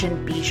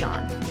mention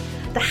Bijan.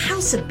 The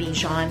House of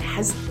Bijan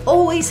has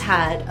always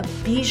had a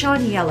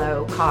Bijan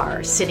yellow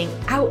car sitting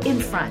out in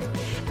front,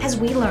 as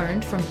we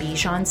learned from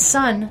Bijan's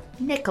son,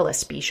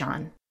 Nicholas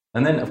Bijan.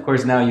 And then, of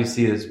course, now you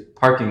see this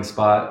parking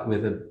spot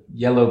with a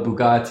yellow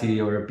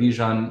Bugatti or a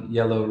Bijan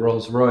yellow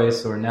Rolls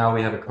Royce, or now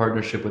we have a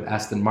partnership with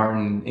Aston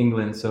Martin in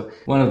England. So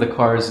one of the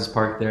cars is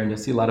parked there, and you'll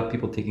see a lot of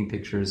people taking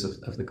pictures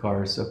of the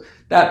cars. So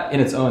that in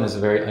its own is a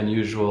very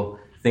unusual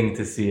thing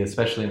to see,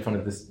 especially in front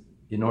of this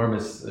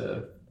enormous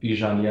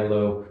Bijan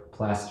yellow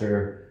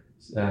plaster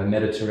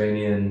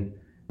Mediterranean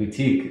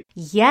boutique.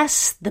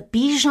 Yes, the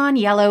Bijan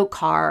yellow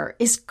car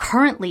is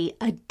currently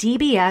a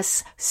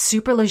DBS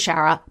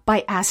Superleggera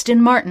by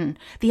Aston Martin,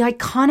 the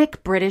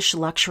iconic British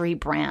luxury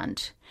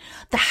brand.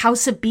 The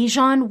House of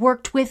Bijan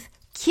worked with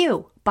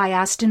Q by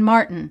Aston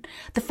Martin,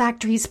 the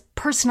factory's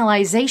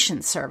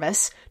personalization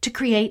service, to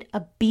create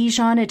a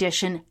Bijan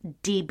edition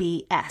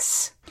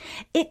DBS.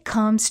 It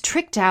comes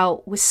tricked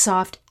out with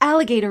soft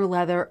alligator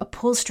leather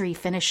upholstery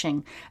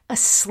finishing, a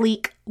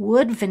sleek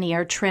wood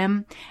veneer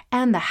trim,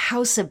 and the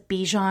House of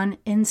Bijan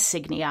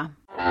insignia.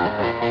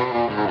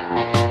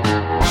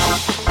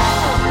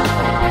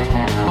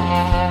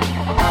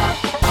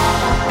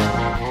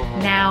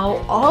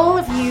 Now, all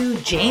of you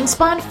James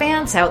Bond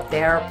fans out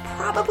there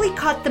probably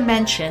caught the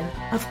mention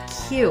of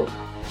Q.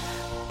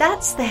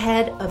 That's the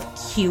head of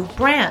Q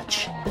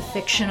Branch, the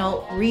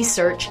fictional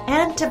research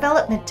and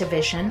development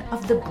division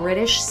of the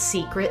British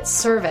Secret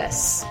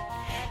Service.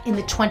 In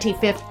the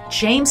 25th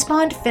James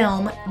Bond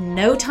film,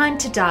 No Time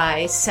to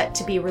Die, set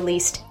to be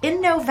released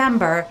in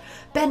November,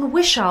 Ben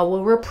Whishaw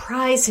will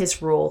reprise his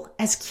role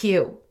as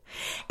Q.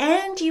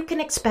 And you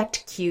can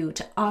expect Q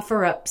to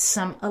offer up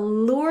some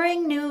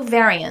alluring new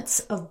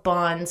variants of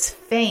Bond's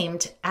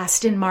famed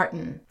Aston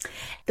Martin.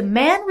 The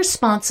man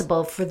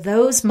responsible for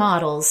those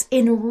models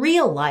in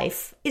real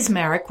life is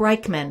Marek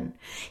Reichman.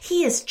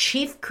 He is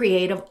Chief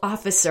Creative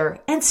Officer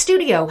and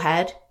studio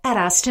head at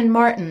Aston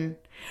Martin.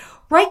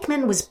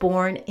 Reichman was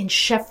born in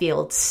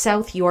Sheffield,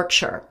 South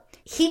Yorkshire.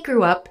 He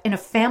grew up in a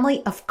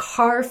family of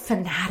car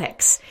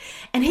fanatics,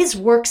 and his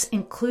works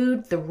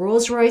include the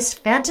Rolls-Royce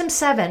Phantom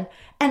 7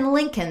 and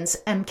Lincoln's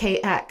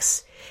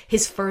MKX.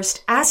 His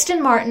first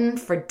Aston Martin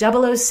for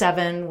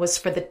 007 was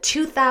for the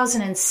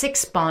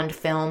 2006 Bond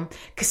film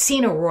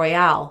Casino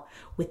Royale,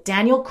 with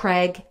Daniel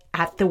Craig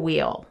at the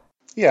wheel.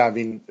 Yeah, I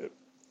mean,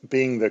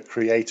 being the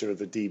creator of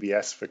the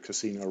DBS for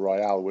Casino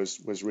Royale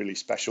was really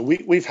special.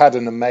 We've had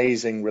an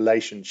amazing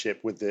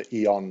relationship with the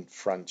Eon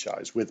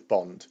franchise, with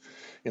Bond,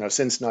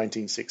 since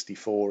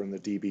 1964 and the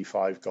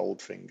DB5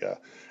 Goldfinger.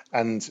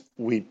 And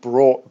we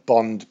brought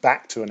Bond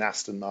back to an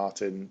Aston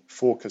Martin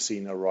for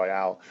Casino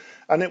Royale.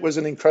 And it was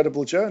an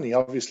incredible journey.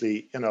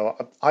 Obviously,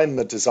 I'm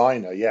the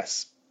designer,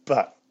 yes,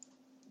 but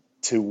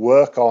to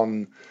work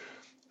on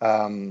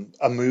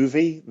a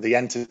movie, the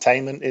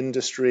entertainment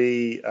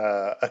industry,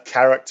 a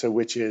character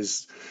which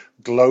is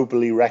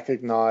globally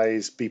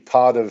recognized, be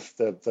part of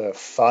the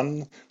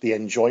fun, the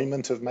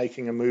enjoyment of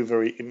making a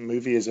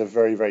movie is a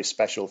very, very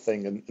special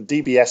thing. And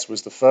DBS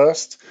was the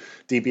first.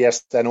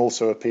 DBS then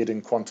also appeared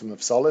in Quantum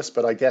of Solace,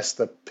 but I guess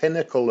the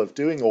pinnacle of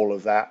doing all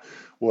of that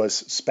was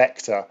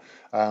Spectre,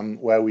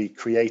 where we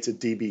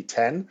created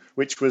DB10,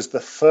 which was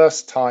the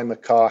first time a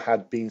car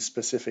had been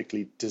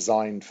specifically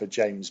designed for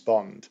James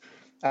Bond.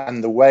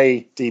 And the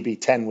way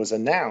DB10 was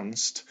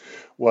announced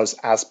was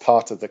as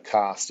part of the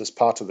cast, as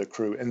part of the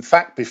crew. In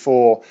fact,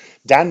 before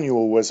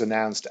Daniel was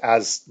announced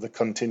as the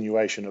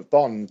continuation of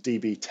Bond,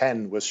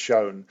 DB10 was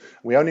shown.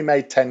 We only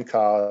made 10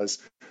 cars.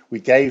 We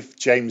gave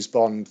James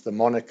Bond the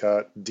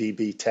moniker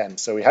DB10.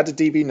 So we had a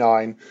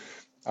DB9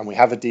 and we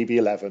have a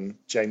DB11.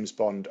 James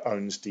Bond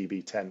owns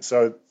DB10.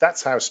 So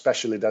that's how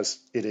special it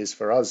is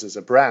for us as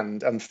a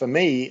brand. And for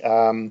me,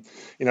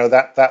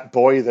 that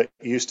boy that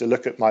used to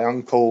look at my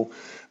uncle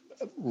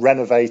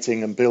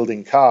renovating and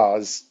building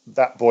cars,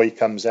 that boy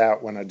comes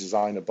out when I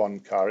design a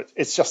Bond car.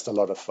 It's just a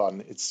lot of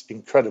fun. It's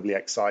incredibly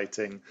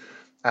exciting.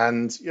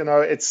 And,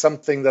 it's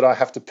something that I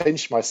have to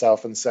pinch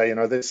myself and say,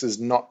 this is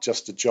not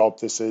just a job.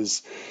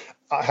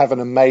 I have an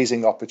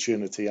amazing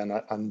opportunity,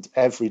 and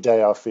every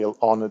day I feel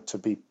honored to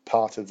be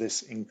part of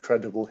this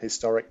incredible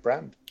historic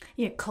brand.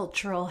 Yeah,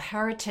 cultural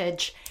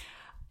heritage.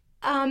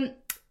 DB,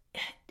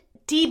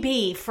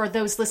 for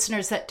those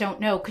listeners that don't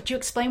know, could you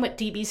explain what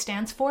DB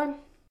stands for?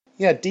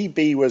 Yeah,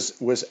 DB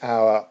was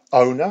our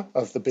owner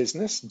of the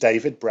business,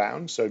 David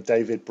Brown. So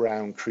David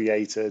Brown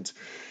created,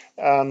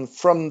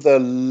 from the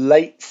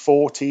late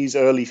 40s,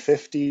 early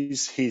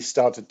 50s, he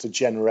started to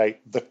generate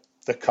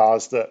the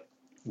cars that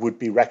would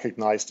be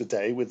recognized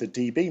today with the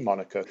DB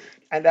moniker,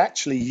 and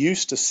actually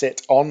used to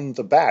sit on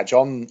the badge,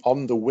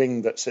 on the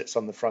wing that sits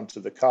on the front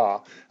of the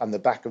car and the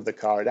back of the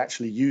car. It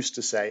actually used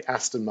to say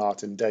Aston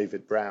Martin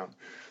David Brown.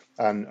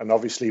 And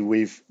obviously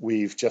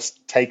we've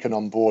just taken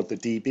on board the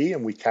DB,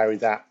 and we carry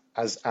that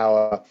as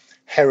our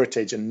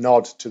heritage and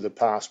nod to the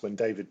past when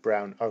David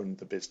Brown owned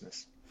the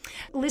business.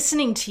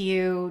 Listening to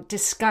you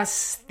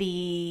discuss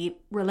the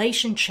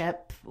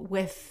relationship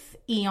with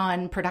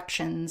Eon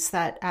Productions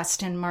that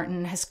Aston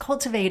Martin has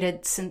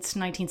cultivated since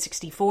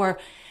 1964,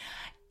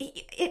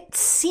 it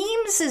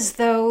seems as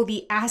though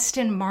the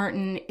Aston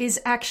Martin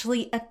is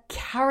actually a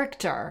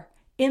character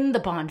in the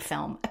Bond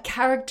film, a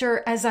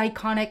character as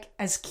iconic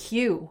as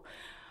Q,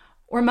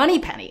 or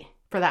Moneypenny,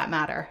 for that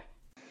matter.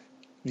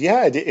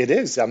 Yeah, it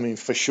is. I mean,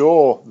 for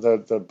sure,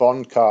 the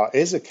Bond car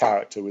is a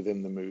character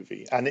within the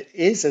movie, and it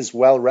is as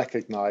well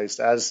recognized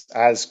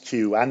as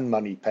Q and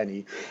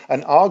Moneypenny,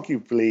 and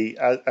arguably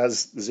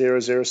as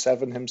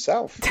 007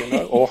 himself,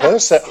 or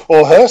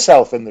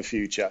herself in the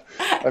future.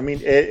 I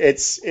mean,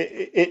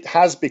 it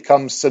has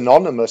become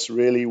synonymous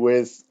really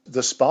with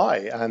the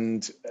spy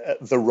and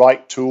the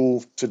right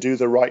tool to do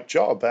the right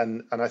job.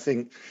 And I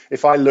think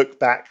if I look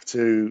back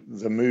to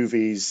the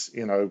movies,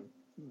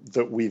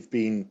 that we've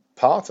been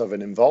part of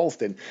and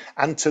involved in,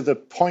 and to the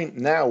point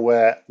now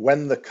where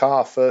when the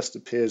car first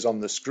appears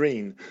on the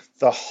screen,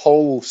 the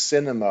whole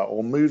cinema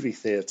or movie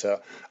theater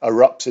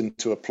erupts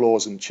into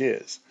applause and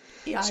cheers.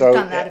 Yeah, I've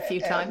done that a few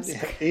times.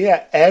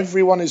 Yeah,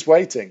 everyone is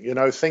waiting.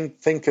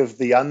 Think of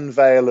the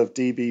unveil of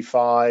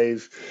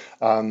DB5,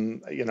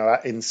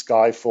 in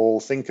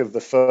Skyfall. Think of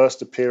the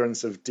first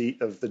appearance of the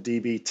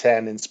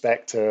DB10 in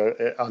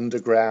Spectre,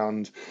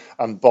 Underground,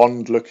 and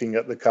Bond looking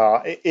at the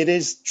car. It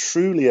is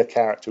truly a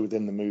character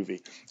within the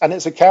movie. And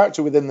it's a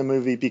character within the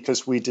movie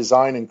because we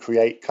design and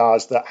create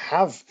cars that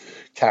have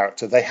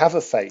character. They have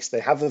a face. They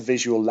have a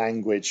visual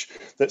language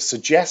that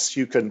suggests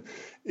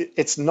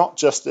it's not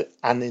just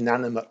an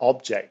inanimate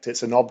object.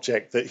 It's an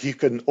object that you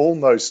can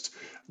almost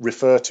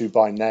refer to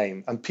by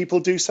name. And people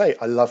do say,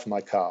 I love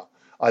my car.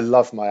 I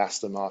love my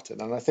Aston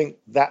Martin. And I think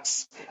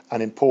that's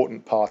an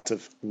important part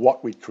of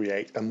what we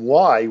create and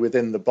why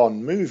within the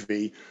Bond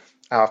movie,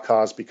 our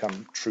cars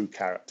become true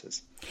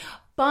characters.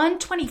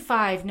 Bond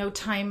 25, No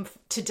Time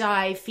to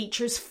Die,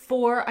 features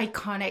 4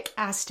 iconic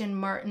Aston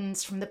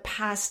Martins from the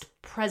past,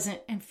 present,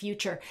 and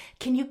future.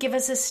 Can you give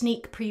us a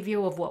sneak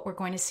preview of what we're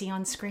going to see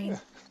on screen?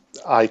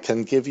 I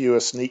can give you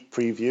a sneak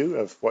preview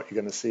of what you're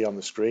going to see on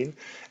the screen.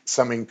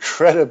 Some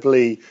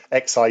incredibly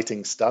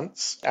exciting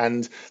stunts.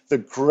 And the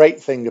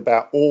great thing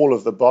about all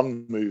of the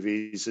Bond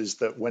movies is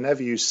that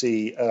whenever you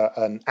see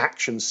an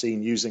action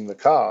scene using the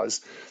cars,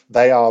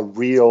 they are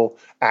real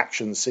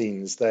action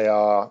scenes. They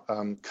are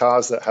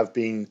cars that have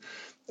been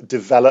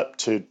developed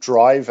to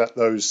drive at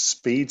those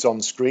speeds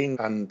on screen,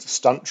 and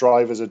stunt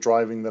drivers are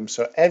driving them.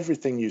 So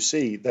everything you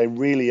see, they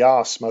really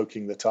are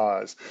smoking the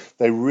tires.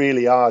 They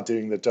really are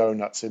doing the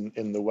donuts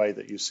in the way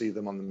that you see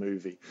them on the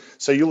movie.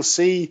 So you'll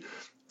see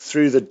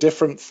through the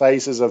different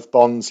phases of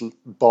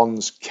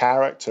Bond's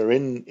character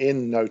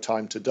in No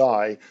Time to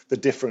Die, the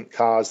different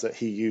cars that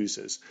he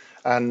uses.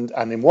 And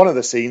in one of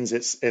the scenes,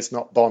 it's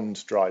not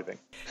Bond driving.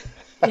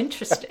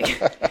 Interesting.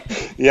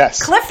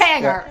 Yes.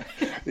 Cliffhanger.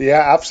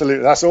 Yeah,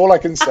 absolutely. That's all I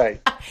can say.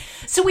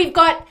 So we've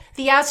got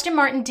the Aston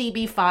Martin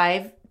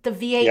DB5, the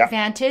V8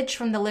 Vantage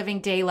from the Living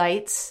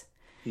Daylights.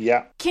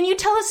 Yeah. Can you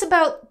tell us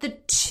about the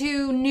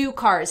 2 new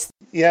cars?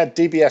 Yeah,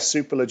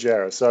 DBS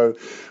Superleggera. So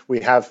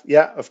we have,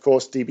 of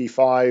course,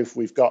 DB5.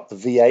 We've got the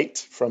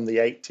V8 from the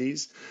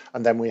 80s.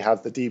 And then we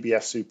have the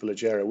DBS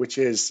Superleggera, which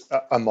is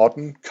a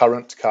modern,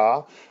 current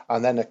car.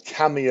 And then a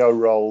cameo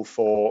role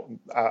for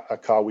a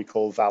car we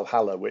call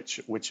Valhalla,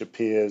 which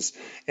appears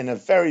in a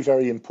very,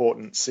 very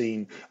important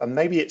scene. And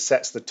maybe it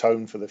sets the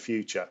tone for the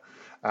future.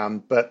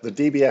 But the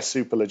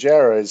DBS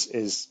Superleggera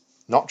is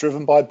not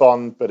driven by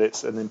Bond, but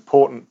it's an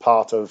important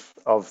part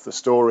of the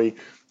story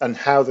and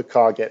how the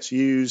car gets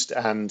used,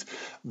 and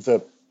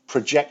the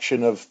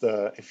projection of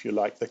the, if you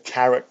like, the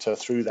character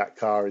through that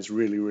car is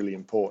really, really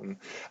important.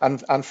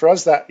 And for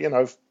us, that,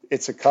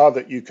 it's a car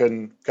that you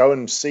can go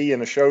and see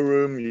in a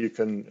showroom, you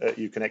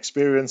can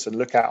experience and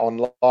look at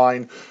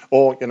online,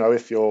 or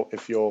if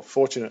you're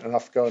fortunate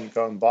enough, go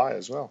and buy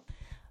as well.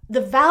 The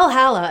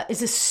Valhalla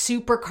is a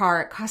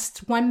supercar. It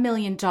costs $1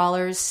 million.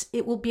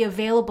 It will be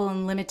available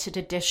in limited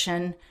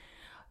edition.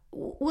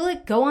 Will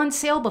it go on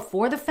sale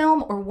before the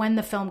film or when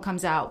the film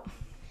comes out?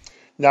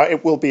 No,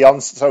 it will be on.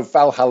 So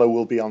Valhalla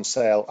will be on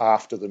sale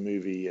after the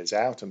movie is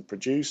out and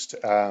produced.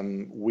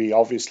 We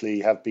obviously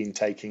have been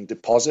taking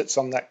deposits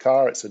on that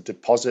car. It's a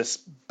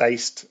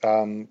deposits-based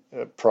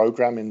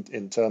program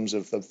in terms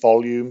of the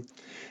volume.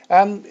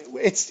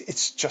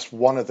 It's just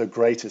one of the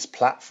greatest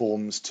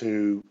platforms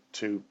to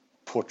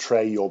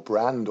portray your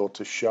brand or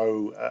to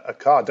show a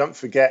car. Don't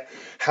forget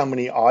how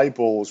many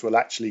eyeballs will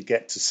actually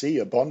get to see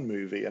a Bond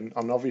movie. And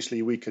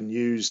obviously we can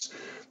use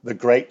the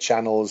great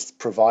channels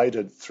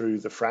provided through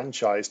the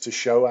franchise to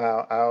show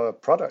our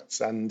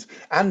products and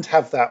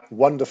have that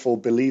wonderful,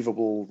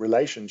 believable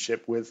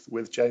relationship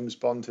with James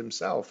Bond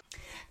himself.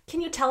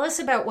 Can you tell us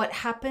about what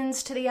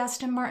happens to the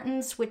Aston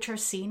Martins, which are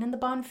seen in the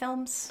Bond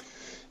films?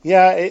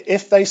 Yeah,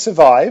 if they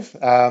survive,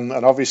 and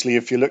obviously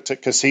if you looked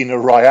at Casino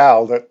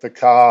Royale, that the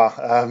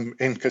car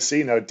in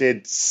Casino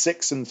did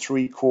 6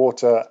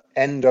 3/4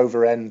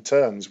 end-over-end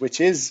turns, which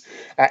is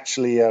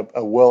actually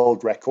a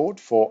world record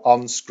for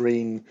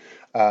on-screen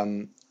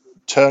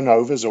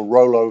turnovers or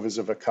rollovers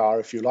of a car,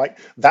 if you like.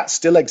 That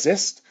still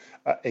exists.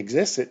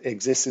 It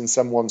exists in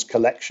someone's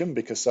collection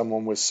because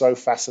someone was so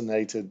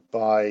fascinated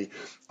by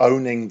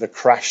owning the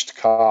crashed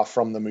car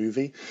from the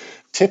movie.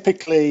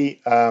 Typically,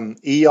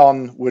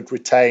 Eon would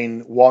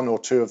retain 1 or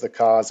 2 of the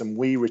cars, and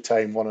we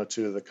retain 1 or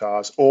 2 of the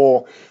cars,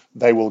 or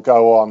they will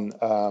go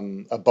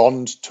on a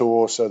Bond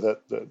tour so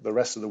that the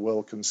rest of the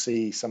world can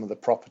see some of the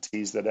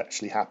properties that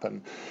actually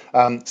happen.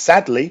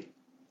 Sadly,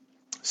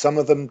 some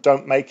of them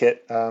don't make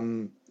it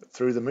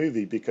through the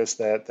movie because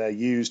they're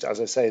used, as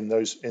I say, in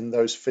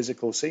those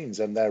physical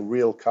scenes, and they're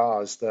real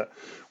cars that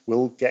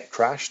will get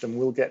crashed and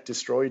will get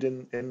destroyed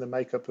in the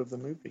makeup of the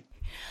movie.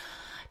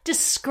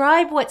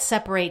 Describe what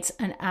separates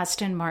an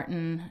Aston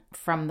Martin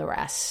from the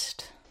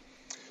rest.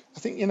 I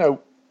think,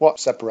 what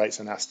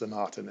separates an Aston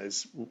Martin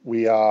is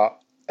we're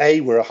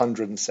a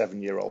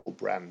 107-year-old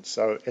brand.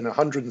 So in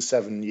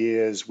 107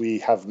 years, we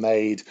have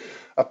made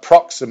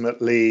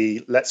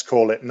approximately, let's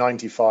call it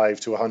 95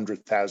 to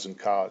 100,000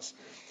 cars.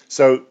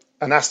 So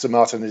an Aston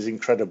Martin is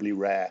incredibly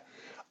rare.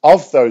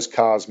 Of those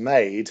cars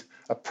made,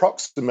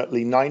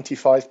 approximately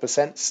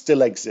 95%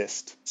 still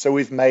exist. So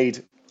we've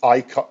made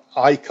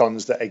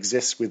icons that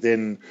exist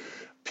within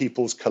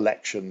people's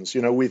collections.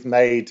 We've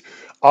made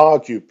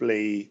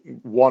arguably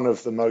one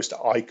of the most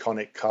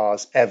iconic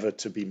cars ever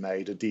to be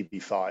made, a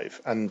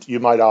DB5. And you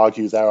might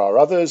argue there are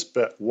others,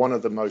 but one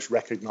of the most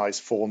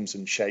recognized forms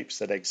and shapes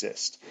that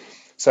exist.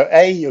 So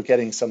A, you're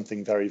getting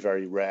something very,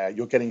 very rare.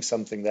 You're getting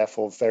something,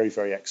 therefore, very,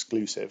 very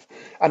exclusive.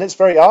 And it's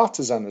very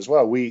artisan as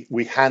well.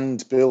 We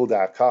hand build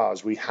our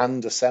cars. We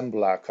hand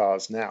assemble our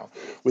cars now.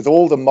 With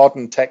all the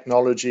modern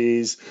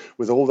technologies,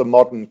 with all the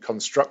modern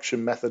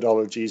construction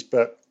methodologies,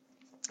 but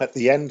at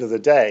the end of the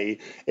day,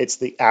 it's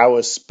the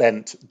hours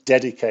spent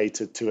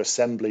dedicated to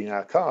assembling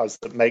our cars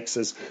that makes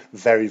us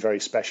very, very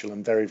special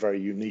and very, very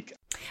unique.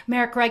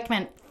 Marek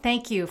Reichman,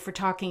 thank you for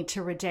talking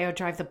to Rodeo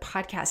Drive, the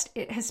podcast.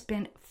 It has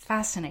been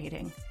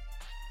fascinating.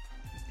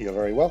 You're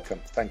very welcome.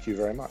 Thank you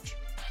very much.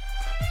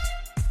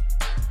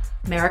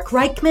 Marek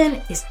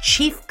Reichman is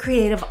Chief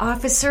Creative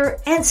Officer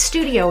and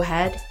Studio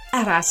Head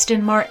at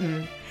Aston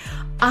Martin.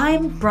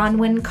 I'm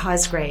Bronwyn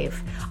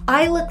Cosgrave.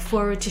 I look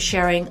forward to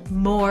sharing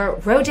more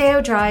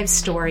Rodeo Drive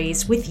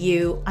stories with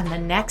you on the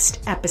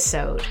next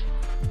episode.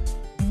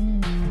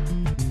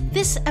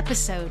 This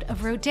episode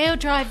of Rodeo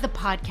Drive the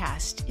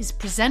podcast is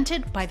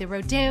presented by the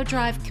Rodeo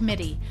Drive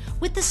Committee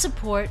with the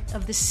support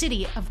of the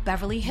City of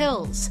Beverly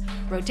Hills.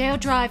 Rodeo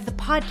Drive the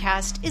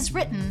podcast is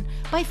written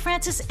by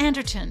Francis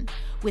Anderton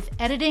with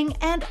editing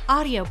and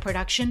audio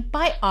production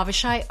by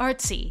Avishai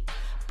Artsy.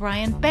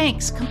 Brian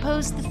Banks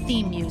composed the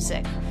theme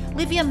music.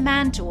 Livia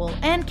Mandul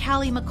and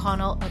Callie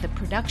McConnell are the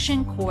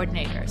production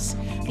coordinators.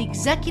 The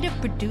executive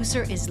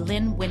producer is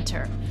Lynn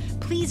Winter.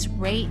 Please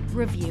rate,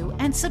 review,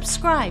 and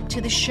subscribe to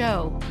the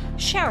show.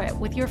 Share it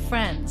with your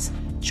friends.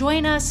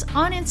 Join us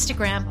on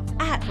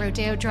Instagram at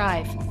Rodeo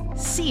Drive.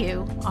 See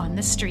you on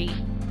the street.